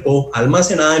del cuerpo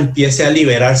almacenada empiece a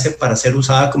liberarse para ser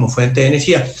usada como fuente de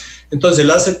energía. Entonces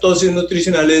la cetosis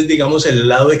nutricional es, digamos, el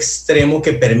lado extremo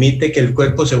que permite que el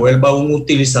cuerpo se vuelva un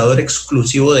utilizador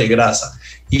exclusivo de grasa,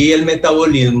 y el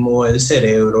metabolismo, el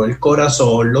cerebro, el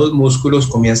corazón, los músculos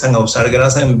comienzan a usar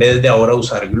grasa en vez de ahora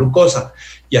usar glucosa.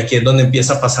 Y aquí es donde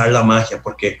empieza a pasar la magia,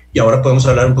 porque, y ahora podemos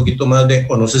hablar un poquito más de,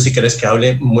 o no sé si quieres que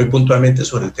hable muy puntualmente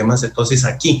sobre el tema de cetosis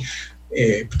aquí,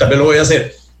 también lo voy a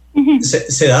hacer.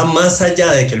 Se da más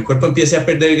allá de que el cuerpo empiece a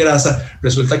perder grasa,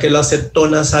 resulta que las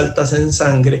cetonas altas en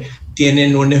sangre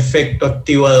tienen un efecto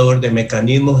activador de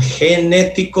mecanismos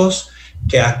genéticos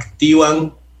que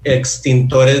activan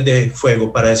extintores de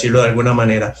fuego, para decirlo de alguna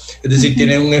manera. Es decir,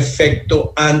 tienen un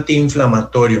efecto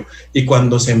antiinflamatorio, y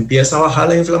cuando se empieza a bajar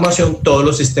la inflamación, todos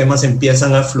los sistemas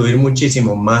empiezan a fluir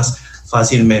muchísimo más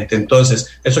fácilmente. Entonces,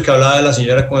 eso que hablaba de la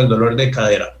señora con el dolor de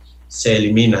cadera, se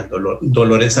elimina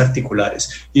dolores articulares.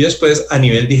 Y después, a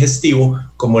nivel digestivo,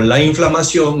 como la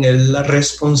inflamación es la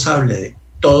responsable de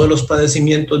todos los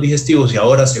padecimientos digestivos, y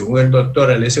ahora, según el doctor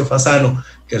Alessio Fasano,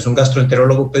 que es un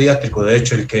gastroenterólogo pediátrico, de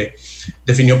hecho el que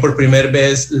definió por primera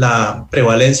vez la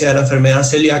prevalencia de la enfermedad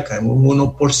celíaca en un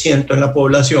 1% en la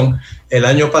población, el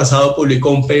año pasado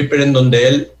publicó un paper en donde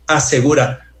él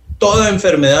asegura toda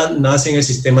enfermedad nace en el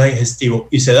sistema digestivo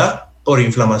y se da por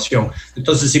inflamación.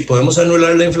 Entonces, si podemos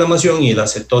anular la inflamación, y la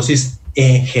cetosis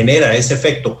genera ese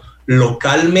efecto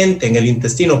localmente en el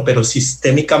intestino, pero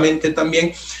sistémicamente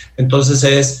también, entonces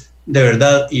es de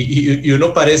verdad, y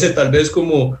uno parece tal vez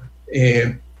como,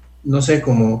 no sé,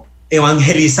 como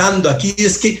evangelizando aquí,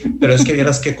 pero es que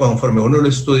verás que conforme uno lo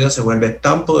estudia se vuelve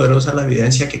tan poderosa la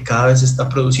evidencia que cada vez se está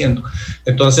produciendo.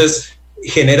 Entonces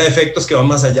genera efectos que van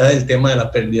más allá del tema de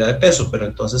la pérdida de peso, pero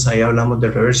entonces ahí hablamos de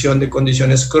reversión de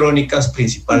condiciones crónicas,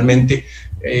 principalmente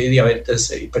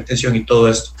diabetes, hipertensión y todo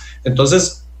esto.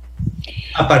 Entonces,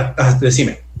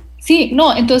 decime. Sí,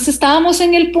 no, entonces estábamos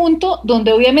en el punto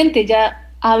donde obviamente ya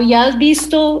habías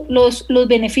visto los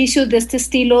beneficios de este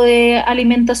estilo de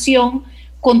alimentación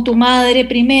con tu madre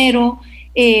primero,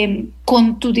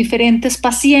 con tus diferentes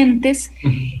pacientes.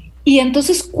 Y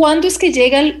entonces, ¿cuándo es que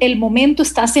llega el momento?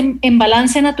 Estás en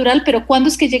balance natural, pero ¿cuándo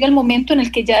es que llega el momento en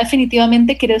el que ya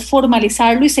definitivamente quieres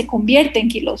formalizarlo y se convierte en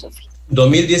Kilosophy?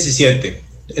 2017.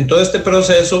 En todo este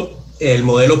proceso, el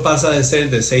modelo pasa de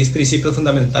ser de 6 principios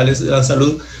fundamentales de la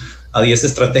salud a 10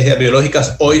 estrategias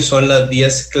biológicas. Hoy son las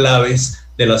 10 claves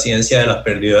de la ciencia de la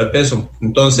pérdida de peso.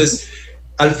 Entonces,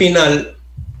 al final,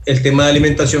 el tema de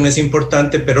alimentación es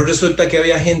importante, pero resulta que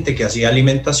había gente que hacía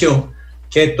alimentación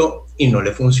keto y no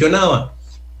le funcionaba.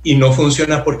 Y no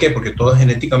funciona, ¿por qué? Porque todos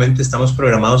genéticamente estamos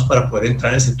programados para poder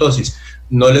entrar en cetosis.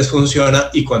 No les funciona,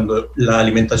 y cuando la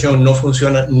alimentación no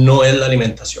funciona, no es la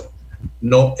alimentación.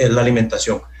 No es la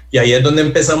alimentación. Y ahí es donde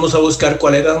empezamos a buscar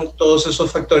cuáles eran todos esos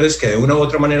factores que de una u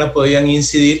otra manera podían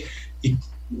incidir, y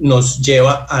nos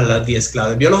lleva a las 10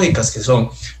 claves biológicas, que son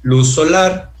luz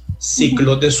solar,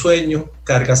 ciclos de sueño,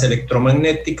 cargas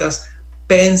electromagnéticas,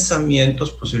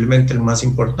 pensamientos, posiblemente el más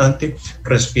importante,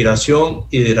 respiración,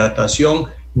 hidratación,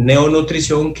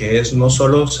 neonutrición, que es no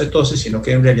solo cetosis, sino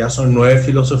que en realidad son 9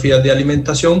 filosofías de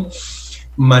alimentación,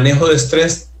 manejo de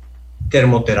estrés,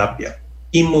 termoterapia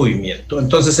y movimiento.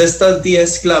 Entonces, estas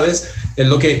 10 claves es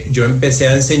lo que yo empecé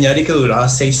a enseñar y que duraba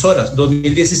 6 horas.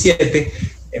 2017,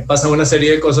 pasan una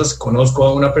serie de cosas, conozco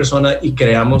a una persona y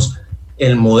creamos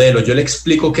el modelo. Yo le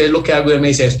explico qué es lo que hago y él me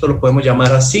dice, esto lo podemos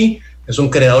llamar así. Es un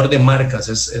creador de marcas,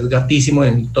 es gatísimo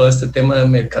en todo este tema de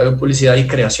mercado de publicidad y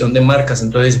creación de marcas.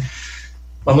 Entonces,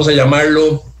 vamos a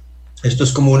llamarlo, esto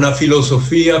es como una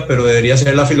filosofía, pero debería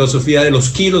ser la filosofía de los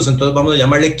kilos, entonces vamos a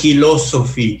llamarle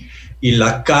Kilosophy. Y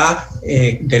la K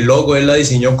del logo él la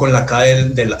diseñó con la K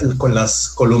con las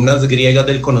columnas griegas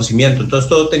del conocimiento. Entonces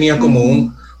todo tenía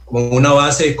como una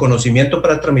base de conocimiento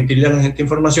para transmitirle a la gente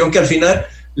información que al final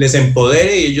les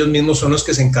empodere, y ellos mismos son los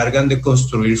que se encargan de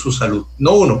construir su salud.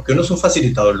 No uno, que uno es un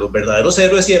facilitador. Los verdaderos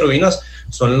héroes y heroínas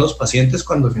son los pacientes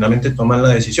cuando finalmente toman la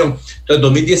decisión. Entonces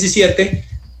 2017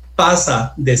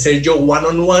 pasa de ser yo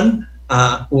one-on-one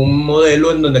a un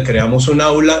modelo en donde creamos un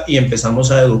aula y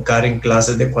empezamos a educar en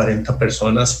clases de 40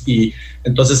 personas, y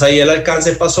entonces ahí el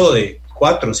alcance pasó de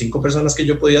 4 o 5 personas que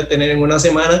yo podía tener en una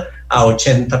semana a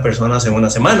 80 personas en una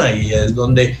semana, y es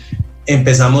donde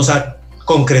empezamos a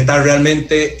concretar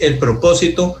realmente el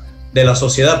propósito de la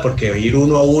sociedad, porque ir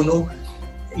uno a uno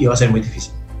iba a ser muy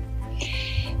difícil.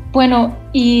 Bueno,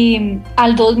 y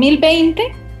al 2020,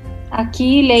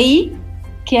 aquí leí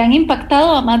que han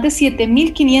impactado a más de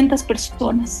 7.500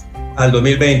 personas. Al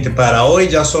 2020, para hoy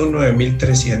ya son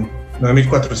 9.400.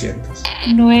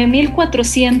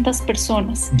 9.400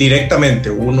 personas. Directamente,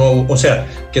 o sea,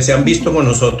 que se han visto con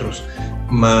nosotros,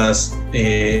 más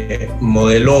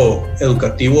modelo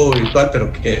educativo virtual,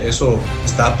 pero que eso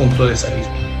está a punto de salir.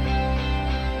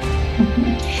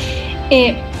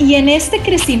 Y en este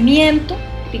crecimiento,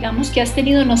 digamos, que has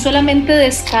tenido no solamente de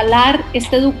escalar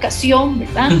esta educación,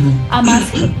 ¿verdad?, a más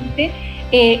gente,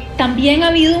 también ha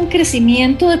habido un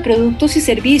crecimiento de productos y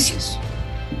servicios.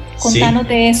 Contanos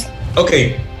de eso. Ok,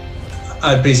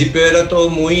 al principio era todo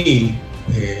muy...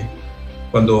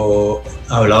 cuando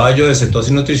hablaba yo de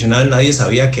cetosis nutricional, nadie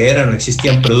sabía qué era, no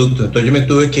existían productos. Entonces yo me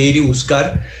tuve que ir y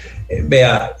buscar,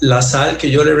 vea, la sal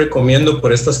que yo le recomiendo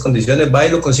por estas condiciones, va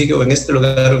y lo consigue en este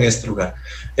lugar o en este lugar.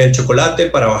 El chocolate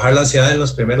para bajar la ansiedad en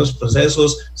los primeros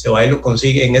procesos, se va y lo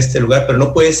consigue en este lugar, pero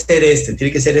no puede ser este,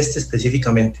 tiene que ser este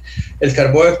específicamente. El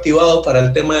carbón activado para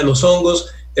el tema de los hongos,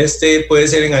 este puede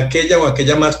ser en aquella o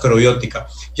aquella macrobiótica.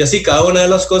 Y así cada una de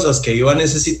las cosas que iba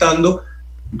necesitando,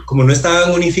 como no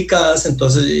estaban unificadas,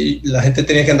 entonces la gente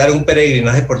tenía que andar en un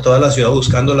peregrinaje por toda la ciudad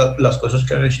buscando las cosas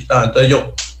que necesitaba. Entonces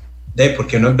yo, ¿por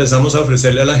qué no empezamos a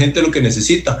ofrecerle a la gente lo que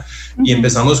necesita? Y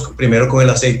empezamos primero con el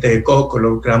aceite de coco,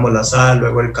 luego creamos la sal,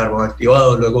 luego el carbón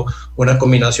activado, luego una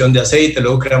combinación de aceite,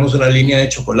 luego creamos una línea de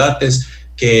chocolates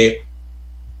que,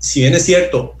 si bien es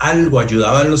cierto, algo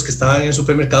ayudaban los que estaban en el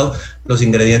supermercado, los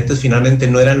ingredientes finalmente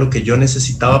no eran lo que yo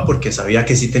necesitaba porque sabía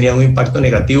que sí tenían un impacto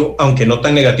negativo, aunque no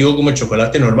tan negativo como el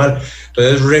chocolate normal.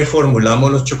 Entonces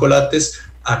reformulamos los chocolates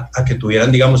a que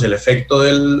tuvieran, digamos, el efecto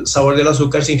del sabor del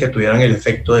azúcar sin que tuvieran el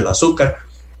efecto del azúcar,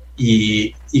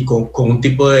 y con un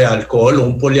tipo de alcohol o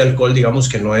un polialcohol, digamos,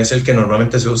 que no es el que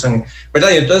normalmente se usan, ¿verdad?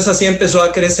 Y entonces así empezó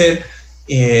a crecer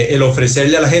el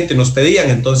ofrecerle a la gente. Nos pedían,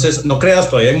 entonces no creas,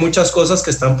 todavía hay muchas cosas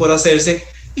que están por hacerse,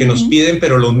 que nos piden,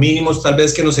 pero los mínimos tal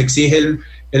vez que nos exige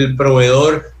el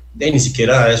proveedor, ni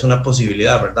siquiera es una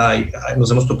posibilidad, ¿verdad? Y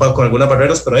nos hemos topado con algunas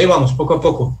barreras, pero ahí vamos poco a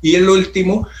poco. Y el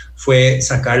último fue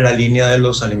sacar la línea de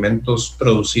los alimentos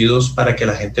producidos para que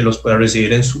la gente los pueda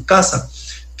recibir en su casa,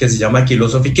 que se llama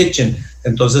Kilosophy Kitchen.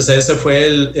 Entonces ese fue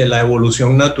la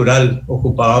evolución natural.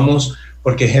 Ocupábamos,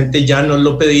 porque gente ya nos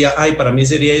lo pedía, ay, para mí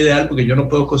sería ideal porque yo no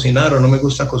puedo cocinar o no me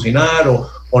gusta cocinar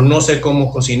o no sé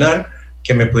cómo cocinar,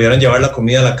 que me pudieran llevar la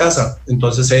comida a la casa.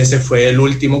 Entonces ese fue el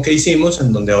último que hicimos,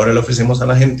 en donde ahora le ofrecemos a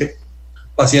la gente,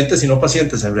 pacientes y no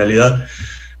pacientes en realidad,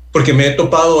 porque me he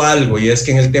topado algo, y es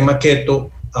que en el tema keto,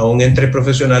 aún entre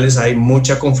profesionales hay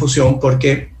mucha confusión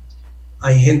porque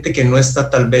hay gente que no está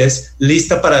tal vez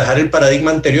lista para dejar el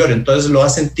paradigma anterior, entonces lo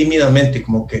hacen tímidamente,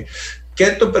 como que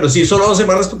keto, pero sí, solo 2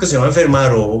 semanas porque se va a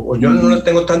enfermar, o yo no le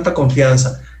tengo tanta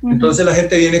confianza. Entonces la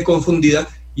gente viene confundida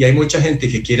y hay mucha gente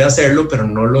que quiere hacerlo, pero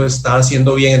no lo está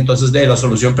haciendo bien. Entonces la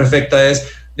solución perfecta es,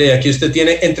 aquí usted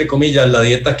tiene, entre comillas, la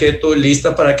dieta keto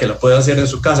lista para que la pueda hacer en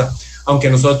su casa, aunque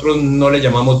nosotros no le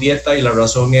llamamos dieta, y la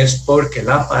razón es porque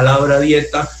la palabra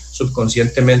dieta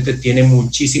subconscientemente tiene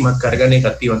muchísima carga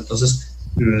negativa. Entonces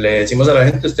le decimos a la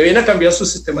gente, usted viene a cambiar su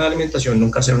sistema de alimentación,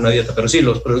 nunca hacer una dieta, pero sí,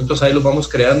 los productos ahí los vamos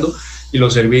creando y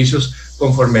los servicios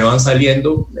conforme van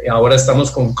saliendo. Ahora estamos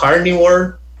con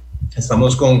carnivore,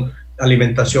 estamos con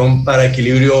alimentación para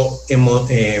equilibrio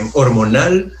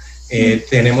hormonal,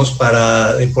 tenemos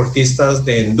para deportistas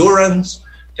de endurance,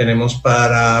 tenemos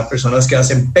para personas que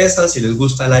hacen pesas y les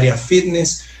gusta el área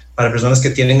fitness, para personas que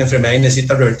tienen enfermedad y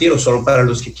necesitan revertir, o solo para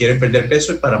los que quieren perder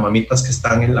peso, y para mamitas que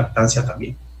están en lactancia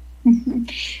también.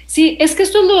 Sí, es que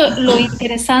esto es lo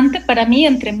interesante para mí,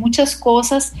 entre muchas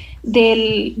cosas,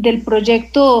 del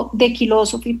proyecto de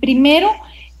Kilosophy. Primero,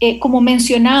 como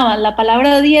mencionaba, la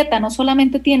palabra dieta no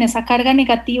solamente tiene esa carga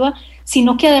negativa,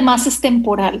 sino que además es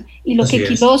temporal. Y lo que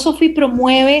Kilosophy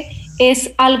promueve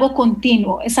es algo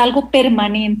continuo, es algo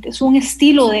permanente, es un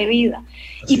estilo de vida.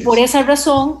 Y por esa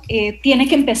razón tiene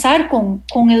que empezar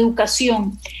con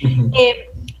educación.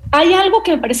 Hay algo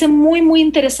que me parece muy, muy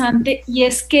interesante, y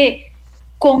es que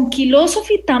con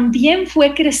Kilosophy también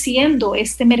fue creciendo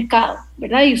este mercado,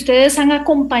 ¿verdad? Y ustedes han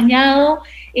acompañado,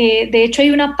 de hecho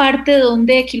hay una parte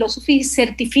donde Kilosophy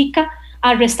certifica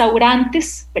a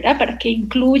restaurantes, ¿verdad? Para que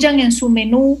incluyan en su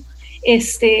menú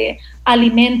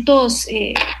alimentos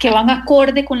que van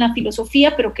acorde con la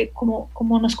filosofía, pero que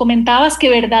como nos comentabas, que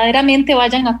verdaderamente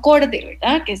vayan acorde,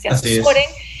 ¿verdad? Que se asesoren.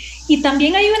 Y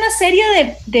también hay una serie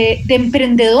de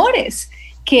emprendedores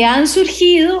que han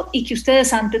surgido, y que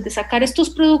ustedes, antes de sacar estos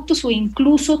productos, o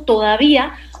incluso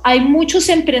todavía, hay muchos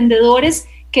emprendedores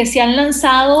que se han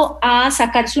lanzado a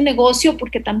sacar su negocio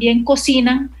porque también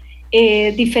cocinan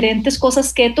diferentes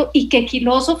cosas keto, y que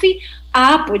Kilosophy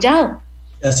ha apoyado.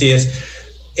 Así es.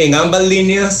 En ambas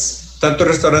líneas, tanto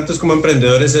restaurantes como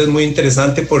emprendedores, es muy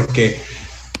interesante porque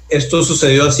esto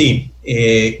sucedió así.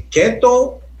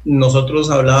 Keto, nosotros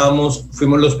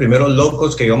fuimos los primeros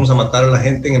locos que íbamos a matar a la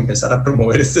gente en empezar a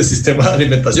promover este sistema de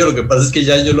alimentación. Lo que pasa es que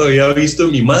ya yo lo había visto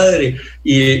en mi madre,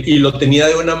 y lo tenía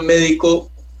de un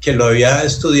médico que lo había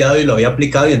estudiado y lo había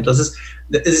aplicado, y entonces,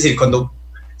 es decir, cuando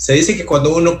Se dice que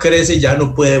cuando uno crece ya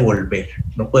no puede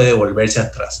volverse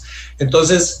atrás.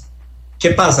 Entonces, ¿qué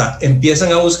pasa?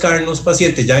 Empiezan a buscarnos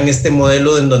pacientes ya en este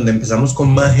modelo en donde empezamos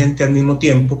con más gente al mismo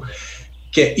tiempo,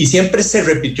 y siempre se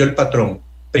repitió el patrón.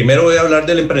 Primero voy a hablar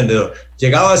del emprendedor.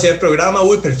 Llegaba hacia el programa,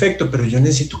 uy, perfecto, pero yo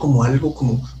necesito como algo,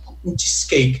 como un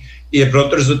cheesecake, y de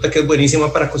pronto resulta que es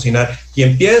buenísima para cocinar, y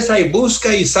empieza y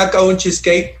busca y saca un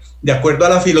cheesecake de acuerdo a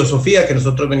la filosofía que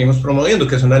nosotros venimos promoviendo,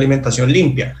 que es una alimentación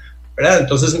limpia, ¿verdad?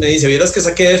 Entonces me dice, vieras que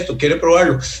saqué esto, ¿quiere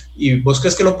probarlo? ¿Y vos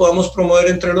crees que lo podamos promover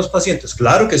entre los pacientes?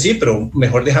 Claro que sí, pero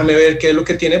mejor déjame ver qué es lo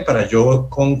que tiene para yo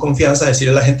con confianza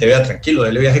decirle a la gente, vea, tranquilo,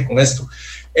 dele viaje con esto.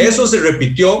 Eso se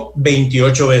repitió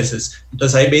 28 veces.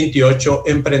 Entonces hay 28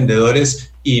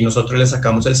 emprendedores y nosotros le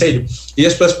sacamos el sello. Y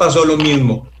después pasó lo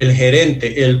mismo. El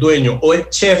gerente, el dueño o el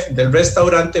chef del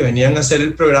restaurante venían a hacer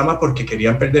el programa porque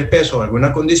querían perder peso o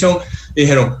alguna condición. Y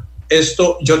dijeron,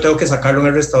 esto yo tengo que sacarlo en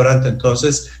el restaurante.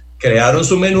 Entonces crearon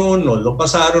su menú, nos lo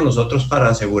pasaron, nosotros para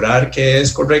asegurar que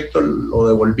es correcto lo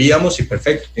devolvíamos y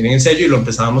perfecto, tienen el sello, y lo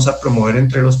empezábamos a promover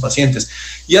entre los pacientes.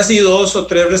 Y así 2 o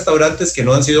 3 restaurantes que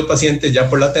no han sido pacientes ya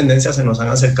por la tendencia se nos han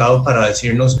acercado para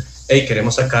decirnos, hey,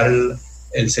 queremos sacar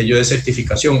el sello de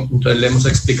certificación. Entonces le hemos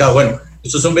explicado, bueno,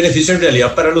 esto es un beneficio en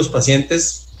realidad para los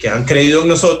pacientes que han creído en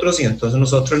nosotros, y entonces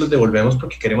nosotros los devolvemos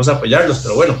porque queremos apoyarlos.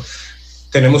 Pero bueno,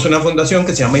 tenemos una fundación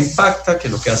que se llama Impacta, que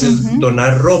lo que hace es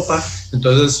donar ropa.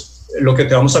 Entonces lo que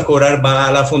te vamos a cobrar va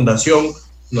a la fundación,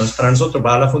 no es para nosotros,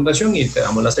 va a la fundación y te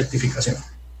damos la certificación.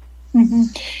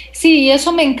 Sí,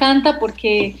 eso me encanta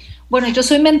porque, bueno, yo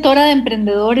soy mentora de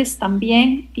emprendedores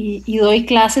también y doy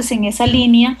clases en esa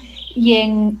línea, y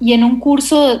en un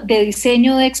curso de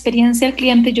diseño de experiencia al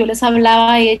cliente yo les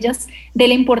hablaba a ellas de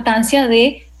la importancia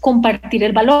de compartir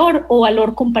el valor, o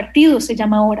valor compartido se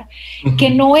llama ahora, que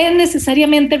no es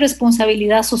necesariamente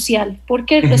responsabilidad social,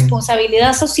 porque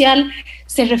responsabilidad social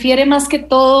se refiere más que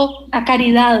todo a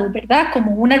caridad, ¿verdad?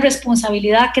 Como una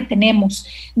responsabilidad que tenemos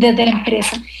desde la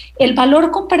empresa. El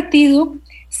valor compartido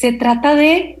se trata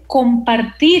de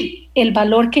compartir el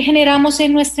valor que generamos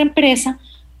en nuestra empresa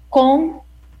con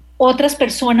otras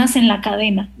personas en la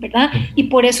cadena, ¿verdad? Y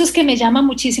por eso es que me llama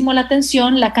muchísimo la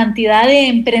atención la cantidad de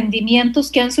emprendimientos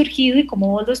que han surgido, y como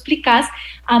vos lo explicás,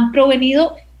 han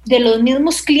provenido de los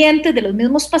mismos clientes, de los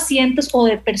mismos pacientes o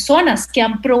de personas que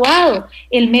han probado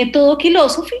el método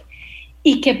Kilosophy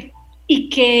y que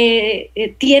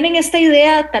tienen esta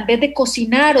idea tal vez de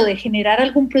cocinar o de generar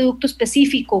algún producto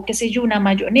específico, qué sé yo, una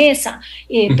mayonesa,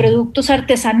 productos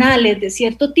artesanales de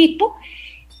cierto tipo,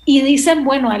 y dicen,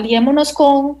 bueno, aliémonos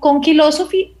con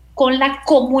Kilosophy, con la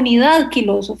comunidad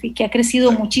Kilosophy, que ha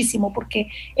crecido muchísimo, porque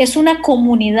es una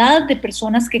comunidad de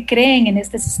personas que creen en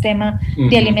este sistema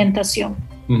de alimentación.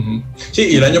 Sí,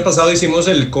 y el año pasado hicimos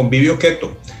el convivio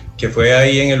keto, que fue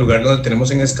ahí en el lugar donde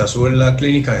tenemos en Escazú, en la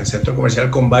clínica, en el centro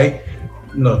comercial Combay.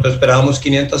 Nosotros esperábamos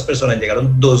 500 personas,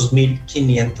 llegaron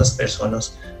 2.500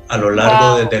 personas a lo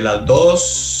largo desde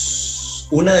las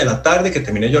 1 de la tarde que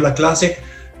terminé yo la clase,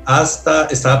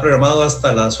 estaba programado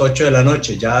hasta las 8 de la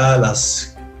noche, ya a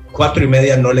las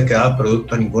 4:30 no le quedaba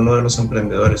producto a ninguno de los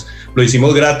emprendedores. Lo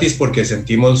hicimos gratis porque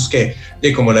sentimos que,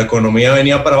 como la economía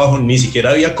venía para abajo, ni siquiera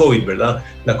había COVID, ¿verdad?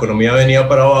 La economía venía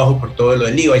para abajo por todo lo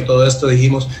del IVA y todo esto,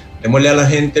 dijimos, démosle a la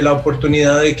gente la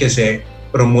oportunidad de que se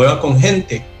promueva con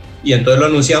gente. Y entonces lo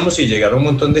anunciamos y llegaron un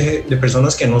montón de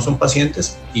personas que no son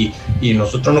pacientes, y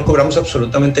nosotros no cobramos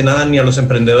absolutamente nada, ni a los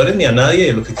emprendedores ni a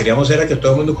nadie. Lo que queríamos era que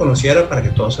todo el mundo conociera para que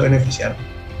todos se beneficiaran.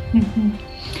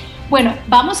 Bueno,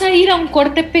 vamos a ir a un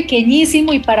corte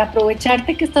pequeñísimo, y para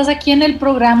aprovecharte que estás aquí en el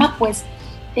programa, pues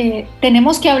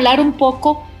tenemos que hablar un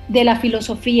poco de la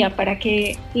filosofía para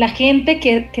que la gente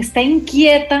que está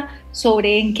inquieta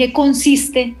sobre en qué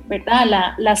consiste, ¿verdad?,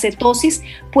 la cetosis,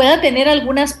 pueda tener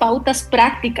algunas pautas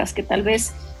prácticas que tal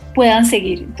vez puedan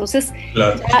seguir. Entonces,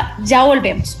 claro, ya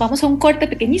volvemos. Vamos a un corte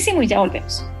pequeñísimo y ya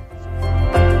volvemos.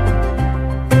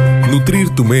 Nutrir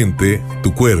tu mente,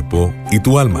 tu cuerpo y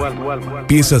tu alma.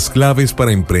 Piezas claves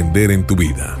para emprender en tu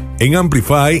vida. En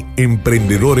Amplify,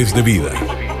 Emprendedores de Vida.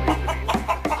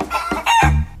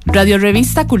 Radio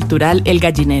Revista Cultural El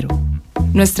Gallinero.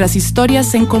 Nuestras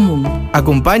historias en común.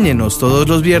 Acompáñenos todos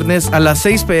los viernes a las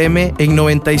 6 p.m. en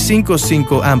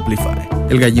 95.5 Amplify.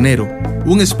 El Gallinero,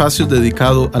 un espacio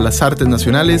dedicado a las artes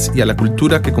nacionales y a la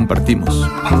cultura que compartimos.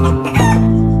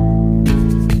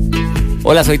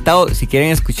 Hola, soy Tao. Si quieren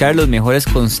escuchar los mejores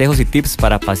consejos y tips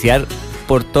para pasear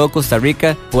por todo Costa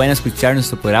Rica, pueden escuchar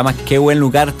nuestro programa Qué Buen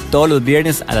Lugar todos los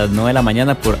viernes a las 9 de la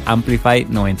mañana por Amplify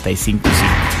 95.5.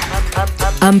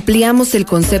 Ampliamos el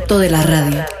concepto de la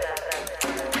radio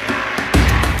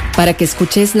para que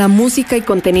escuches la música y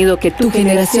contenido que tu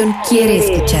generación quiere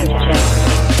escuchar.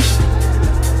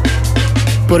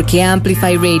 Porque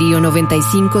Amplify Radio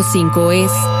 955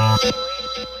 es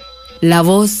la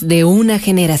voz de una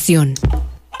generación.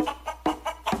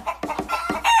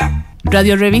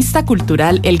 Radio Revista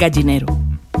Cultural El Gallinero.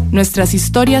 Nuestras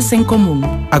historias en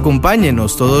común.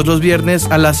 Acompáñenos todos los viernes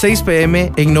a las 6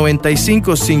 p.m. en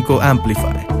 955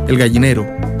 Amplify. El Gallinero,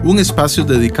 un espacio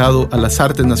dedicado a las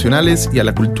artes nacionales y a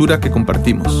la cultura que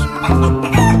compartimos.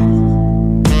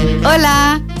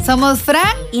 Hola, somos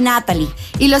Fran y Natalie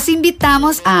y los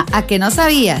invitamos a ¿Qué no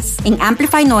sabías? En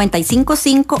Amplify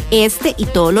 955 y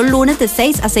todos los lunes de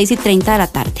 6 a 6:30 de la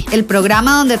tarde. El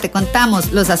programa donde te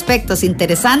contamos los aspectos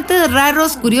interesantes,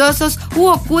 raros, curiosos u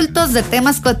ocultos de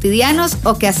temas cotidianos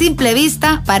o que a simple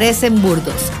vista parecen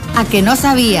burdos. ¿A qué no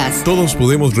sabías? Todos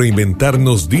podemos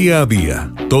reinventarnos día a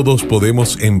día. Todos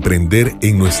podemos emprender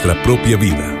en nuestra propia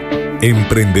vida.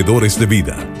 Emprendedores de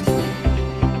vida.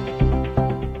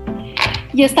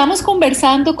 Y estamos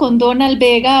conversando con Donald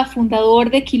Vega, fundador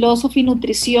de Kilosophy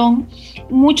Nutricion.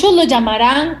 Muchos lo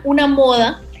llamarán una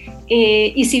moda,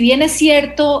 y si bien es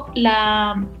cierto,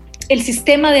 el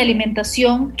sistema de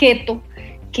alimentación keto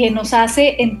que nos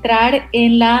hace entrar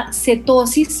en la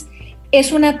cetosis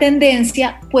es una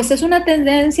tendencia, pues es una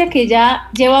tendencia que ya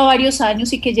lleva varios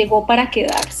años y que llegó para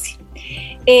quedarse.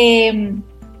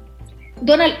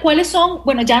 Donald, ¿cuáles son?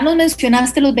 Bueno, ya nos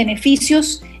mencionaste los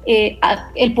beneficios,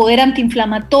 el poder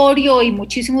antiinflamatorio y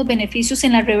muchísimos beneficios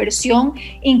en la reversión,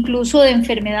 incluso de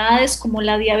enfermedades como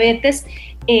la diabetes,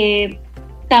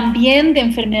 también de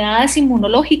enfermedades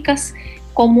inmunológicas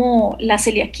como la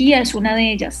celiaquía es una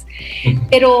de ellas.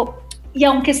 Pero, y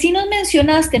aunque sí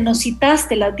nos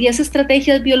citaste las 10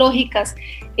 estrategias biológicas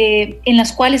en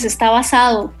las cuales está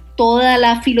basado toda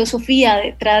la filosofía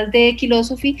detrás de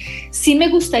Kilosophy, sí me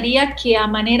gustaría que a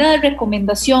manera de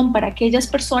recomendación para aquellas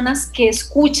personas que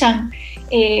escuchan,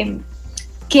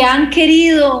 que han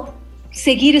querido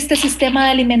seguir este sistema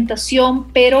de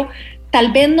alimentación, pero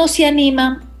tal vez no se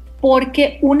animan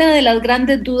porque una de las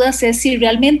grandes dudas es si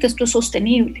realmente esto es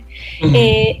sostenible.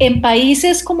 En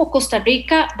países como Costa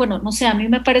Rica, bueno, no sé, a mí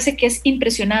me parece que es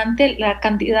impresionante la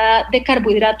cantidad de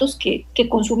carbohidratos que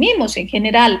consumimos en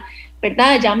general,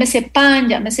 ¿verdad? Llámese pan,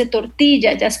 llámese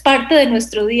tortilla, ya es parte de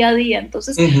nuestro día a día.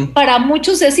 Entonces, para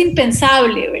muchos es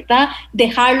impensable, ¿verdad?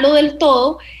 Dejarlo del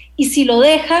todo, y si lo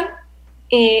dejan,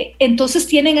 entonces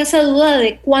tienen esa duda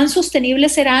de cuán sostenible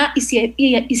será y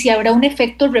si habrá un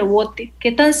efecto rebote.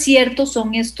 ¿Qué tan ciertos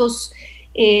son estos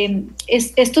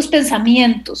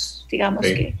pensamientos, digamos?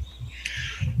 Sí.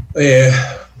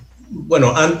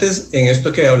 Bueno, antes, en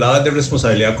esto que hablabas de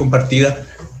responsabilidad compartida,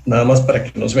 nada más para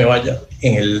que no se me vaya,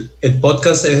 el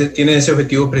podcast tiene ese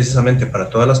objetivo precisamente para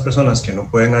todas las personas que no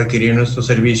pueden adquirir nuestro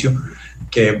servicio,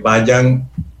 que vayan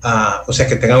o sea,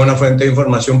 que tengan una fuente de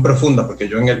información profunda, porque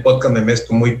yo en el podcast me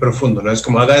meto muy profundo, no es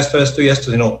como haga esto y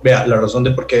esto, sino vea la razón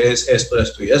de por qué es esto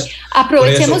y esto.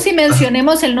 Aprovechemos y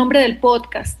mencionemos el nombre del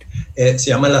podcast. Se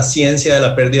llama La Ciencia de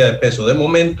la Pérdida de Peso. De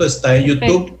momento está en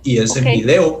YouTube y es en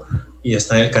video y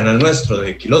está en el canal nuestro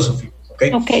de Kilosophy.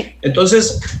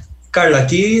 Entonces, Carla,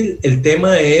 aquí el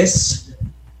tema es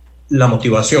la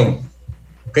motivación.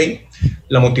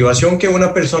 La motivación que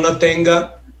una persona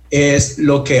tenga es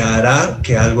lo que hará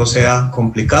que algo sea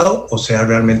complicado o sea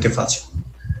realmente fácil.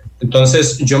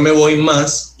 Entonces yo me voy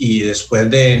más, y después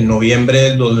de noviembre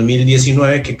del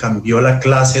 2019 que cambió la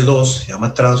clase 2, se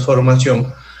llama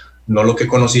transformación, no lo que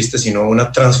conociste, sino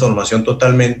una transformación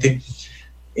totalmente.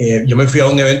 Yo me fui a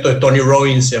un evento de Tony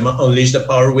Robbins, se llama Unleash the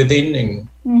Power Within,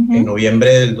 en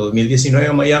noviembre del 2019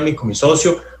 en Miami con mi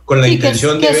socio, con la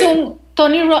intención de ver...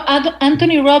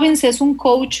 Anthony Robbins es un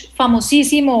coach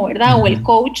famosísimo, ¿verdad? O el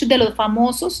coach de los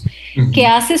famosos, que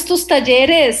hace estos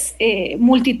talleres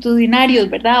multitudinarios,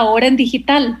 ¿verdad? Ahora en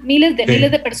digital, miles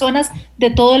de personas de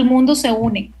todo el mundo se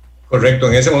unen. Correcto,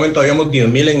 en ese momento habíamos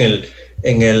 10,000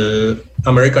 en el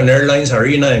American Airlines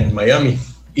Arena en Miami,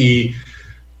 y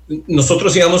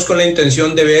nosotros íbamos con la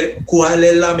intención de ver cuál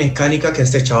es la mecánica que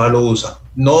este chaval lo usa.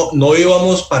 No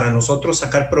íbamos para nosotros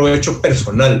sacar provecho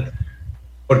personal,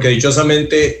 porque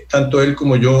dichosamente tanto él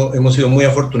como yo hemos sido muy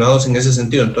afortunados en ese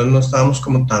sentido, entonces no estábamos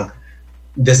como tan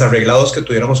desarreglados que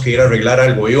tuviéramos que ir a arreglar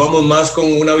algo. Íbamos más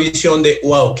con una visión de,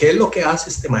 wow, ¿qué es lo que hace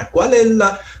este man? ¿Cuál es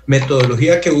la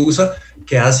metodología que usa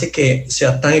que hace que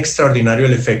sea tan extraordinario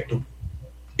el efecto?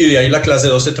 Y de ahí la clase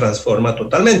 2 se transforma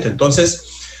totalmente. Entonces,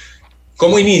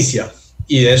 ¿cómo inicia?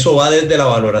 Y de eso va desde la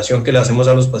valoración que le hacemos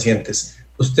a los pacientes.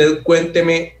 Usted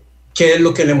cuénteme qué es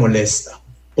lo que le molesta.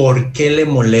 ¿Por qué le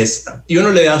molesta? Y uno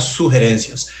le da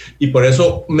sugerencias, y por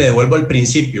eso me devuelvo al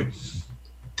principio.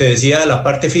 Te decía la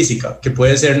parte física, que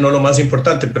puede ser no lo más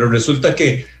importante, pero resulta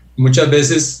que muchas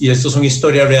veces, y esto son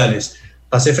historias reales,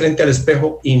 pasé frente al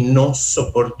espejo y no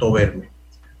soporto verme.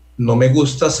 no me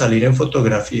gusta salir en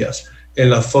fotografías. En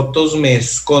las fotos me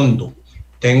escondo.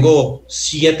 Tengo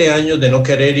 7 años de no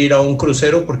querer ir a un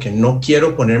crucero porque no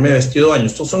quiero ponerme vestido de baño.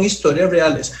 Estos son historias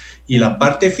reales. Y la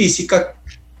parte física,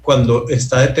 cuando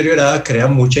está deteriorada, crea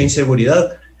mucha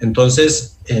inseguridad.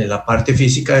 Entonces, la parte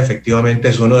física efectivamente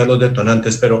es uno de los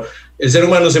detonantes, pero el ser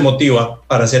humano se motiva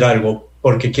para hacer algo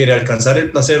porque quiere alcanzar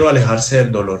el placer o alejarse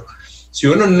del dolor. Si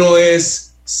uno no es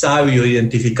sabio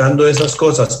identificando esas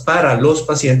cosas para los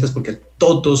pacientes, porque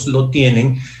todos lo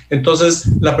tienen, entonces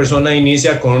la persona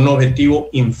inicia con un objetivo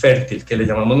infértil, que le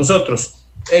llamamos nosotros.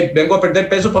 Vengo a perder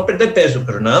peso para perder peso,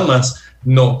 pero nada más.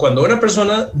 No, cuando una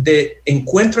persona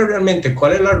encuentra realmente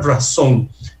cuál es la razón,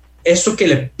 eso que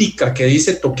le pica, que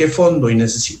dice toqué fondo y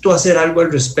necesito hacer algo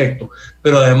al respecto,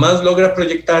 pero además logra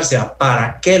proyectarse a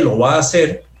para qué lo va a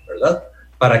hacer, ¿verdad?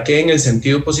 ¿Para qué en el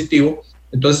sentido positivo?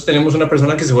 Entonces tenemos una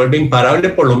persona que se vuelve imparable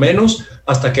por lo menos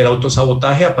hasta que el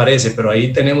autosabotaje aparece, pero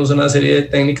ahí tenemos una serie de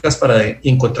técnicas para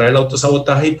encontrar el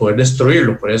autosabotaje y poder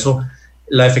destruirlo. Por eso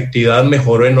la efectividad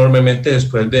mejoró enormemente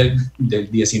después del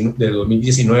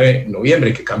 2019,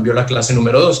 noviembre, que cambió la clase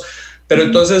número 2. Pero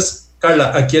entonces,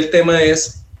 Carla, aquí el tema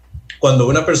es cuando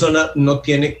una persona no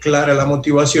tiene clara la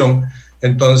motivación,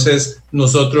 entonces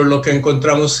nosotros lo que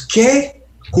encontramos, ¿qué?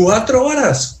 4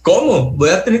 horas, ¿cómo? Voy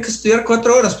a tener que estudiar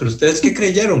 4 horas, pero ustedes ¿qué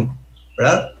creyeron?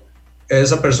 ¿Verdad?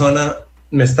 Esa persona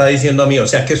me está diciendo a mí, o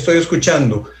sea, ¿qué estoy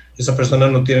escuchando? Esa persona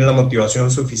no tiene la motivación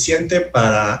suficiente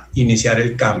para iniciar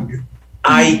el cambio.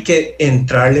 Hay que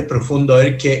entrarle profundo a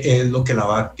ver qué es lo que la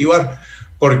va a activar,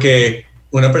 porque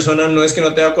una persona no es que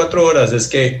no tenga 4 horas, es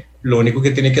que lo único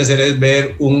que tiene que hacer es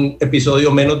ver un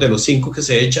episodio menos de los 5 que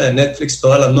se echa de Netflix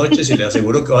todas las noches y le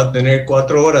aseguro que va a tener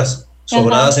 4 horas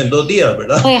sobradas en 2 días,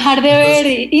 ¿verdad? O dejar de ver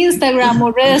Instagram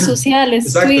o redes sociales.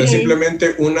 Exacto, Twitter. es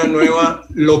simplemente una nueva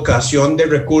locación de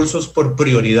recursos por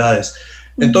prioridades.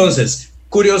 Entonces,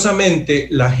 curiosamente,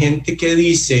 la gente que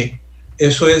dice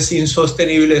eso es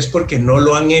insostenible es porque no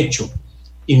lo han hecho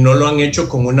y no lo han hecho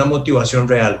con una motivación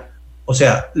real. O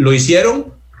sea, lo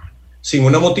hicieron sin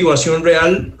una motivación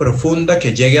real profunda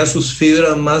que llegue a sus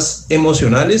fibras más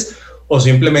emocionales, o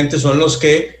simplemente son los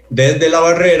que desde la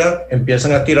barrera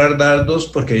empiezan a tirar dardos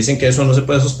porque dicen que eso no se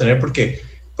puede sostener porque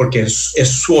es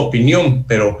su opinión.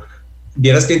 Pero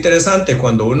vieras qué interesante,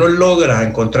 cuando uno logra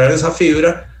encontrar esa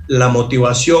fibra, la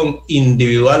motivación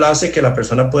individual hace que la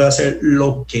persona pueda hacer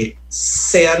lo que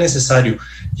sea necesario,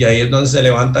 y ahí es donde se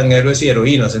levantan héroes y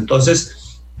heroínas.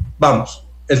 Entonces, vamos,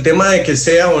 el tema de que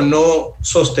sea o no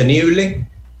sostenible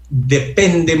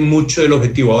depende mucho del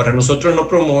objetivo. Ahora, nosotros no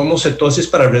promovemos cetosis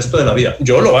para el resto de la vida.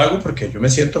 Yo lo hago porque yo me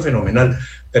siento fenomenal,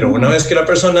 pero una vez que la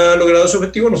persona ha logrado su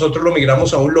objetivo, nosotros lo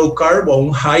migramos a un low carb o a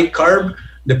un high carb,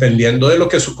 dependiendo de lo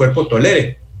que su cuerpo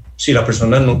tolere, si la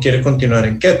persona no quiere continuar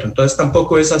en keto. Entonces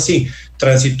tampoco es así.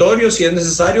 Transitorio si es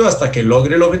necesario hasta que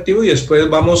logre el objetivo, y después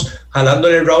vamos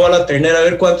jalándole el rabo a la ternera a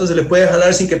ver cuánto se le puede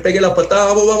jalar sin que pegue la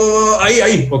patada.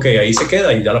 Ahí, ok, ahí se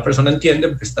queda, y ya la persona entiende,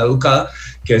 porque está educada,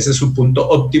 que ese es su punto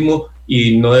óptimo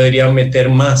y no debería meter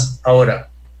más. Ahora,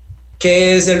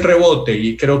 ¿qué es el rebote?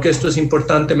 Y creo que esto es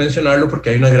importante mencionarlo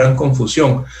porque hay una gran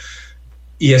confusión,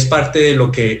 y es parte de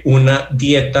lo que una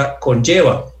dieta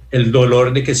conlleva, el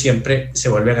dolor de que siempre se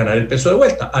vuelve a ganar el peso de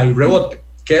vuelta. Hay rebote.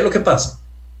 ¿Qué es lo que pasa?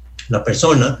 La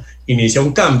persona inicia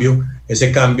un cambio,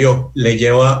 ese cambio le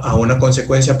lleva a una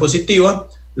consecuencia positiva,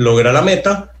 logra la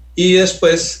meta, y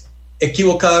después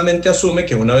equivocadamente asume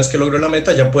que una vez que logró la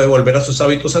meta ya puede volver a sus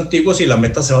hábitos antiguos y la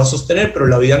meta se va a sostener, pero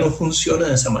la vida no funciona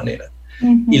de esa manera.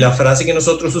 Y la frase que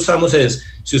nosotros usamos es: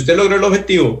 si usted logró el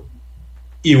objetivo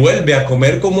y vuelve a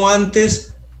comer como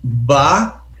antes,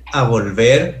 va a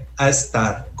volver a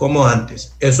estar como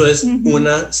antes. Eso es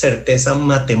una certeza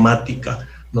matemática,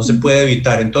 no se puede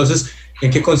evitar. Entonces,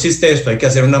 ¿en qué consiste esto? Hay que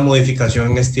hacer una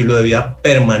modificación en estilo de vida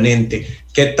permanente.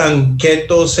 ¿Qué tan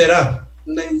keto será?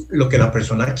 Lo que la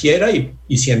persona quiera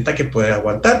y sienta que puede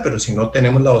aguantar, pero si no,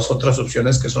 tenemos las otras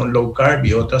opciones que son low carb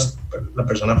y otras, la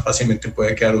persona fácilmente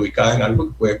puede quedar ubicada en algo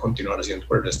que puede continuar haciendo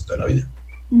por el resto de la vida.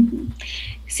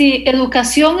 Sí,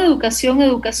 educación,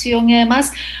 y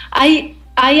además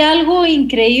hay algo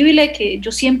increíble que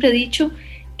yo siempre he dicho,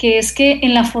 que es que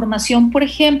en la formación, por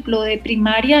ejemplo, de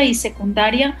primaria y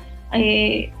secundaria,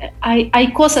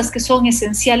 hay cosas que son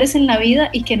esenciales en la vida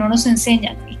y que no nos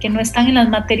enseñan y que no están en las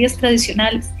materias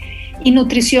tradicionales, y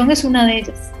nutrición es una de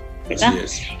ellas, ¿verdad?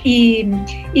 Y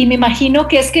me imagino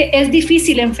que es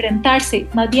difícil enfrentarse,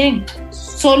 más bien,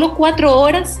 solo 4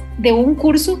 horas de un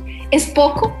curso es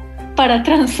poco para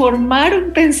transformar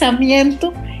un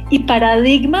pensamiento y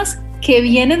paradigmas que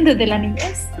vienen desde la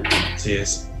niñez. Así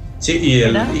es. Sí, y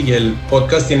el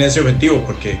podcast tiene ese objetivo,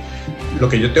 porque lo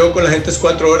que yo tengo con la gente es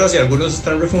 4 horas y algunos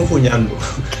están refunfuñando.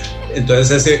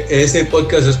 Entonces ese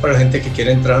podcast es para la gente que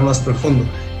quiere entrar más profundo.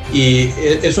 Y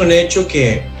es un hecho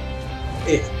que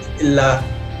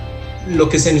lo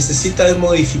que se necesita es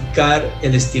modificar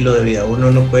el estilo de vida.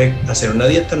 Uno no puede hacer una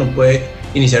dieta, no puede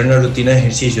iniciar una rutina de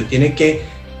ejercicio. Tiene que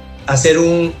hacer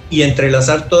y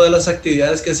entrelazar todas las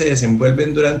actividades que se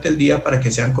desenvuelven durante el día para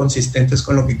que sean consistentes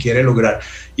con lo que quiere lograr.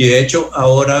 Y de hecho,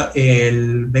 ahora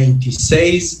el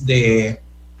 26 de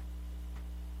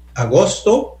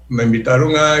agosto me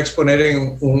invitaron a exponer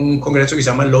en un congreso que se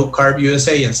llama Low Carb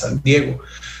USA en San Diego,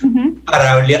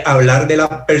 para hablar de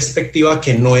la perspectiva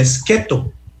que no es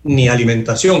keto ni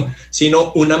alimentación,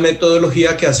 sino una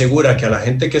metodología que asegura que a la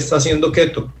gente que está haciendo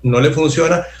keto no le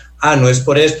funciona. No es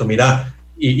por esto, mira.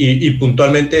 Y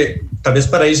puntualmente, tal vez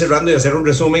para ir cerrando y hacer un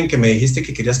resumen, que me dijiste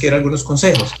que querías que diera algunos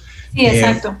consejos. Sí,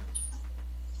 exacto.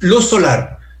 Luz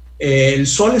solar. El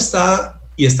sol está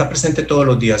presente todos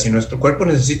los días y nuestro cuerpo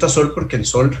necesita sol porque el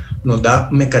sol nos da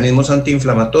mecanismos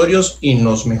antiinflamatorios y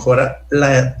nos mejora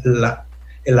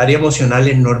el área emocional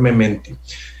enormemente.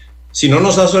 Si no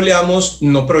nos asoleamos,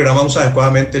 no programamos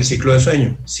adecuadamente el ciclo de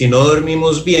sueño. Si no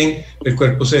dormimos bien, el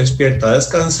cuerpo se despierta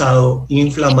descansado,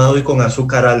 inflamado y con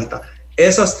azúcar alta.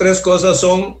 Esas tres cosas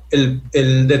son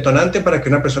el detonante para que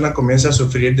una persona comience a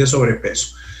sufrir de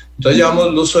sobrepeso. Entonces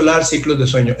llevamos luz solar, ciclos de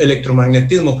sueño,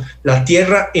 electromagnetismo. La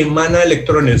Tierra emana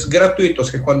electrones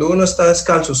gratuitos que cuando uno está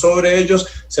descalzo sobre ellos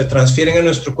se transfieren a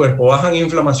nuestro cuerpo, bajan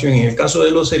inflamación. En el caso de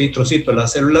los eritrocitos,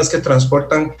 las células que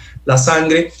transportan la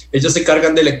sangre, ellos se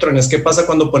cargan de electrones. ¿Qué pasa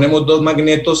cuando ponemos dos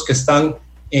magnetos que están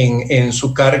en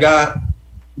su carga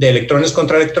de electrones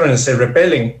contra electrones? Se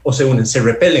repelen o se unen, se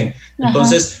repelen.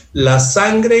 Entonces la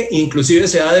sangre inclusive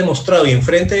se ha demostrado y en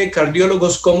frente de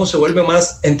cardiólogos cómo se vuelve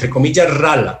más, entre comillas,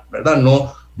 rala, ¿verdad?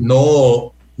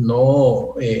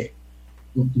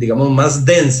 Digamos más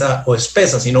densa o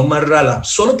espesa, sino más rala,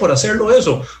 solo por hacerlo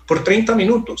eso, por 30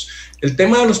 minutos. El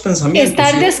tema de los pensamientos.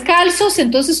 Estar descalzos,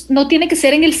 entonces no tiene que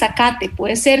ser en el zacate,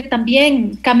 puede ser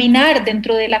también caminar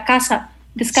dentro de la casa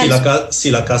descalzo.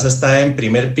 Si la casa está en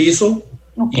primer piso,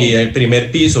 y el primer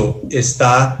piso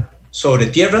está sobre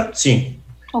tierra, sí.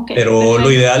 Pero perfecto.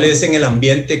 Lo ideal es en el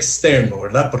ambiente externo,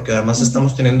 ¿verdad? Porque además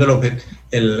estamos teniendo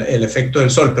el efecto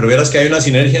del sol. Pero verás que hay una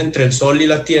sinergia entre el sol y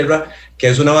la tierra, que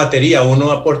es una batería.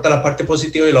 Uno aporta la parte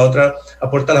positiva y la otra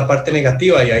aporta la parte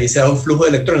negativa, y ahí se da un flujo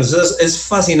de electrones. Entonces es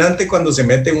fascinante cuando se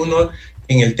mete uno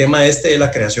en el tema de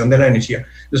la creación de la energía.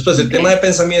 Después, el tema de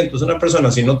pensamientos. Una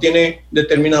persona, si no tiene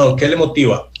determinado qué le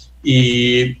motiva,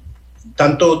 y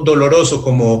tanto doloroso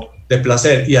como de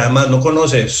placer, y además no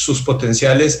conoce sus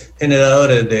potenciales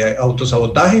generadores de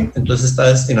autosabotaje, entonces está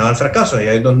destinado al fracaso. Ahí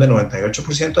es donde el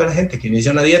 98% de la gente que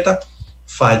inicia una dieta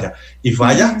falla, y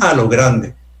falla a lo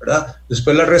grande, ¿verdad?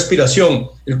 Después la respiración.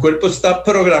 El cuerpo está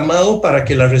programado para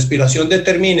que la respiración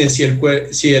determine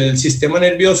si el sistema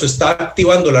nervioso está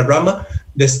activando la rama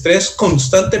de estrés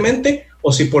constantemente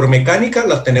o si por mecánica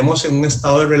la tenemos en un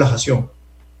estado de relajación.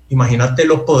 Imagínate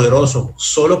lo poderoso,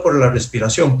 solo por la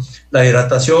respiración. La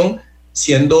hidratación,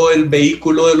 siendo el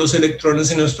vehículo de los electrones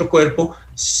en nuestro cuerpo.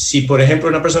 Si, por ejemplo,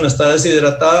 una persona está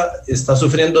deshidratada, está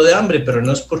sufriendo de hambre, pero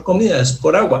no es por comida, es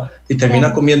por agua, y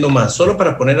termina comiendo más, solo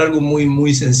para poner algo muy,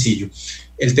 muy sencillo.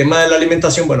 El tema de la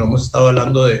alimentación, bueno, hemos estado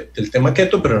hablando del tema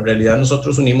keto, pero en realidad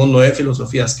nosotros unimos 9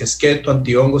 filosofías, que es keto,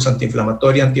 antihongos,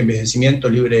 antiinflamatoria, antienvejecimiento,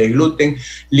 libre de gluten,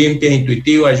 limpia,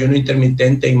 intuitiva, ayuno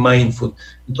intermitente y mindful.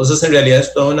 Entonces, en realidad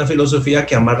es toda una filosofía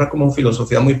que amarra como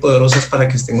filosofías muy poderosas para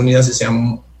que estén unidas y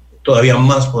sean todavía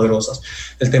más poderosas.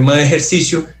 El tema de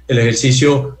ejercicio,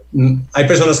 hay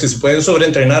personas que se pueden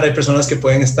sobreentrenar, hay personas que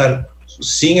pueden estar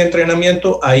sin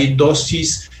entrenamiento, hay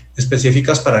dosis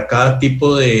específicas para cada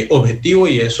tipo de objetivo,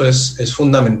 y eso es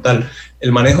fundamental.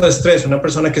 El manejo de estrés, una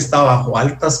persona que está bajo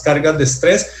altas cargas de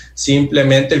estrés,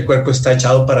 simplemente el cuerpo está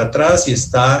echado para atrás y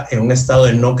está en un estado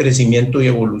de no crecimiento y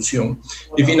evolución.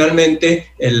 Y finalmente,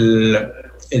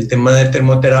 el tema de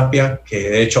termoterapia, que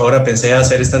de hecho ahora pensé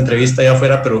hacer esta entrevista allá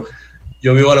afuera, pero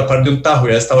yo vivo a la par de un tajo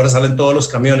y a esta hora salen todos los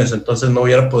camiones, entonces no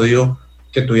hubiera podido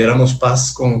que tuviéramos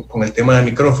paz con el tema del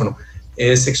micrófono.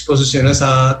 Es exposiciones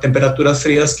a temperaturas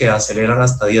frías que aceleran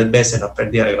hasta 10 veces la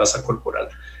pérdida de grasa corporal.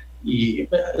 Y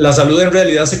la salud en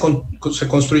realidad se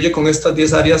construye con estas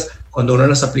 10 áreas cuando uno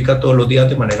las aplica todos los días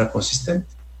de manera consistente.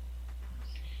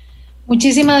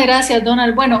 Muchísimas gracias,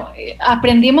 Donald. Bueno,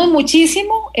 aprendimos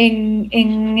muchísimo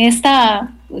en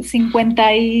esta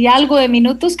 50 y algo de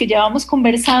minutos que llevamos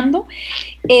conversando.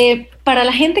 Para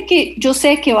la gente que yo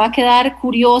sé que va a quedar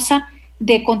curiosa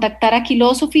de contactar a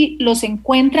Kilosophy, los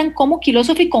encuentran como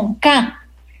Kilosophy con K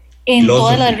en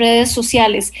todas las redes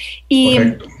sociales.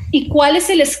 ¿Y cuál es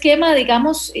el esquema,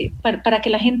 digamos, para que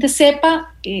la gente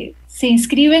sepa? Se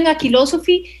inscriben a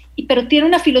Kilosophy pero tiene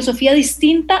una filosofía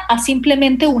distinta a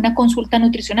simplemente una consulta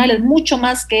nutricional, es mucho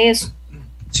más que eso.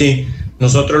 Sí,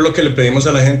 nosotros lo que le pedimos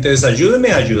a la gente es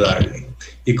ayúdeme a ayudarle.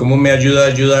 ¿Y cómo me ayuda a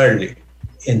ayudarle?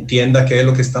 Entienda qué es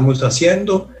lo que estamos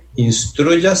haciendo,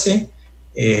 instrúyase,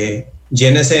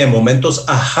 llénese de momentos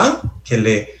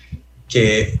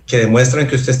que demuestran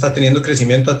que usted está teniendo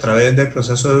crecimiento a través del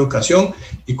proceso de educación,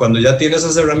 y cuando ya tiene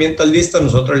esas herramientas listas,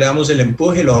 nosotros le damos el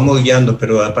empuje y lo vamos guiando,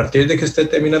 pero a partir de que usted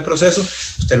termina el proceso,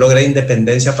 usted logra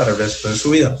independencia para el resto de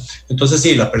su vida. Entonces,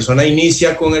 sí, la persona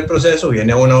inicia con el proceso,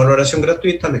 viene a una valoración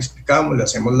gratuita, le explicamos, le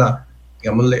hacemos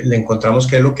le encontramos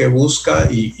qué es lo que busca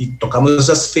y tocamos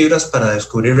esas fibras para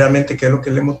descubrir realmente qué es lo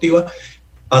que le motiva.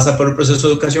 Pasa por el proceso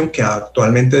de educación, que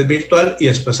actualmente es virtual, y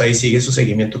después ahí sigue su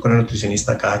seguimiento con el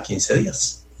nutricionista cada 15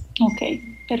 días. Ok,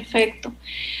 perfecto.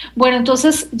 Bueno,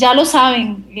 entonces ya lo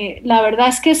saben, la verdad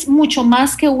es que es mucho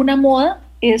más que una moda,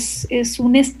 es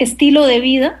un estilo de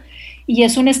vida, y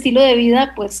es un estilo de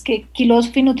vida pues que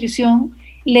Kilosophy Nutricion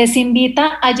les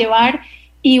invita a llevar.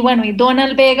 Y bueno, y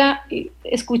Donald Vega,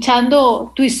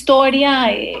 escuchando tu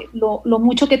historia, lo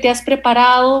mucho que te has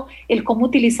preparado, el cómo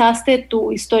utilizaste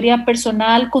tu historia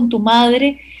personal con tu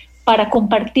madre para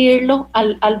compartirlo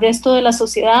al resto de la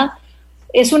sociedad,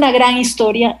 es una gran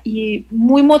historia y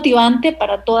muy motivante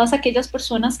para todas aquellas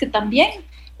personas que también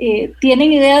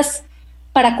tienen ideas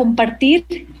para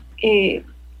compartir,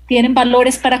 tienen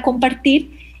valores para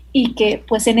compartir, y que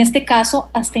pues en este caso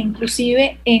hasta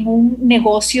inclusive en un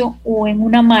negocio o en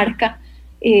una marca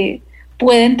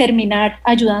pueden terminar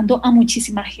ayudando a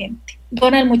muchísima gente.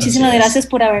 Donald, muchísimas gracias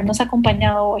por habernos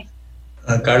acompañado hoy.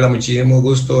 Carla, muchísimo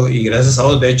gusto y gracias a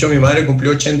vos. De hecho, mi madre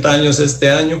cumplió 80 años este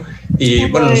año y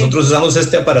bueno, nosotros usamos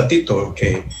este aparatito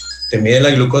que te mide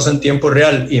la glucosa en tiempo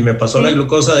real y me pasó la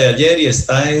glucosa de ayer y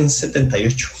está en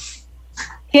 78.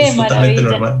 ¡Qué es maravilla! Totalmente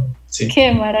normal. Sí.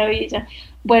 ¡Qué maravilla!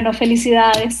 Bueno,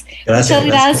 felicidades. Gracias, Muchas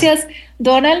gracias,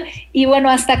 Donald. Y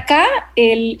bueno, hasta acá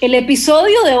el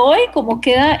episodio de hoy, como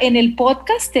queda en el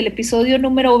podcast, el episodio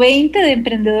número 20 de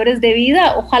Emprendedores de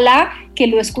Vida. Ojalá que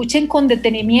lo escuchen con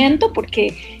detenimiento,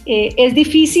 porque es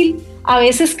difícil a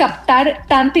veces captar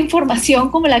tanta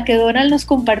información como la que Donald nos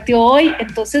compartió hoy.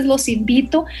 Entonces los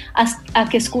invito a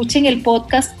que escuchen el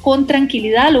podcast con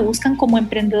tranquilidad, lo buscan como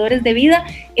Emprendedores de Vida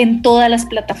en todas las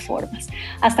plataformas.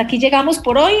 Hasta aquí llegamos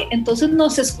por hoy, entonces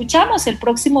nos escuchamos el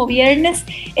próximo viernes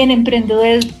en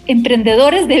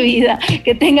Emprendedores de Vida.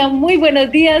 Que tengan muy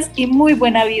buenos días y muy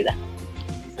buena vida.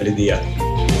 Feliz día.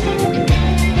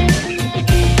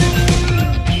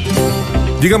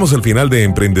 Llegamos al final de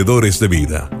Emprendedores de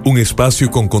Vida, un espacio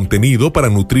con contenido para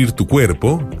nutrir tu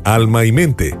cuerpo, alma y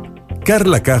mente.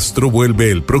 Carla Castro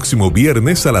vuelve el próximo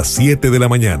viernes a las 7 de la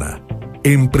mañana.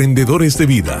 Emprendedores de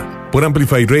Vida, por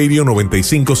Amplify Radio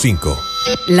 95.5.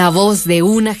 La voz de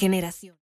una generación.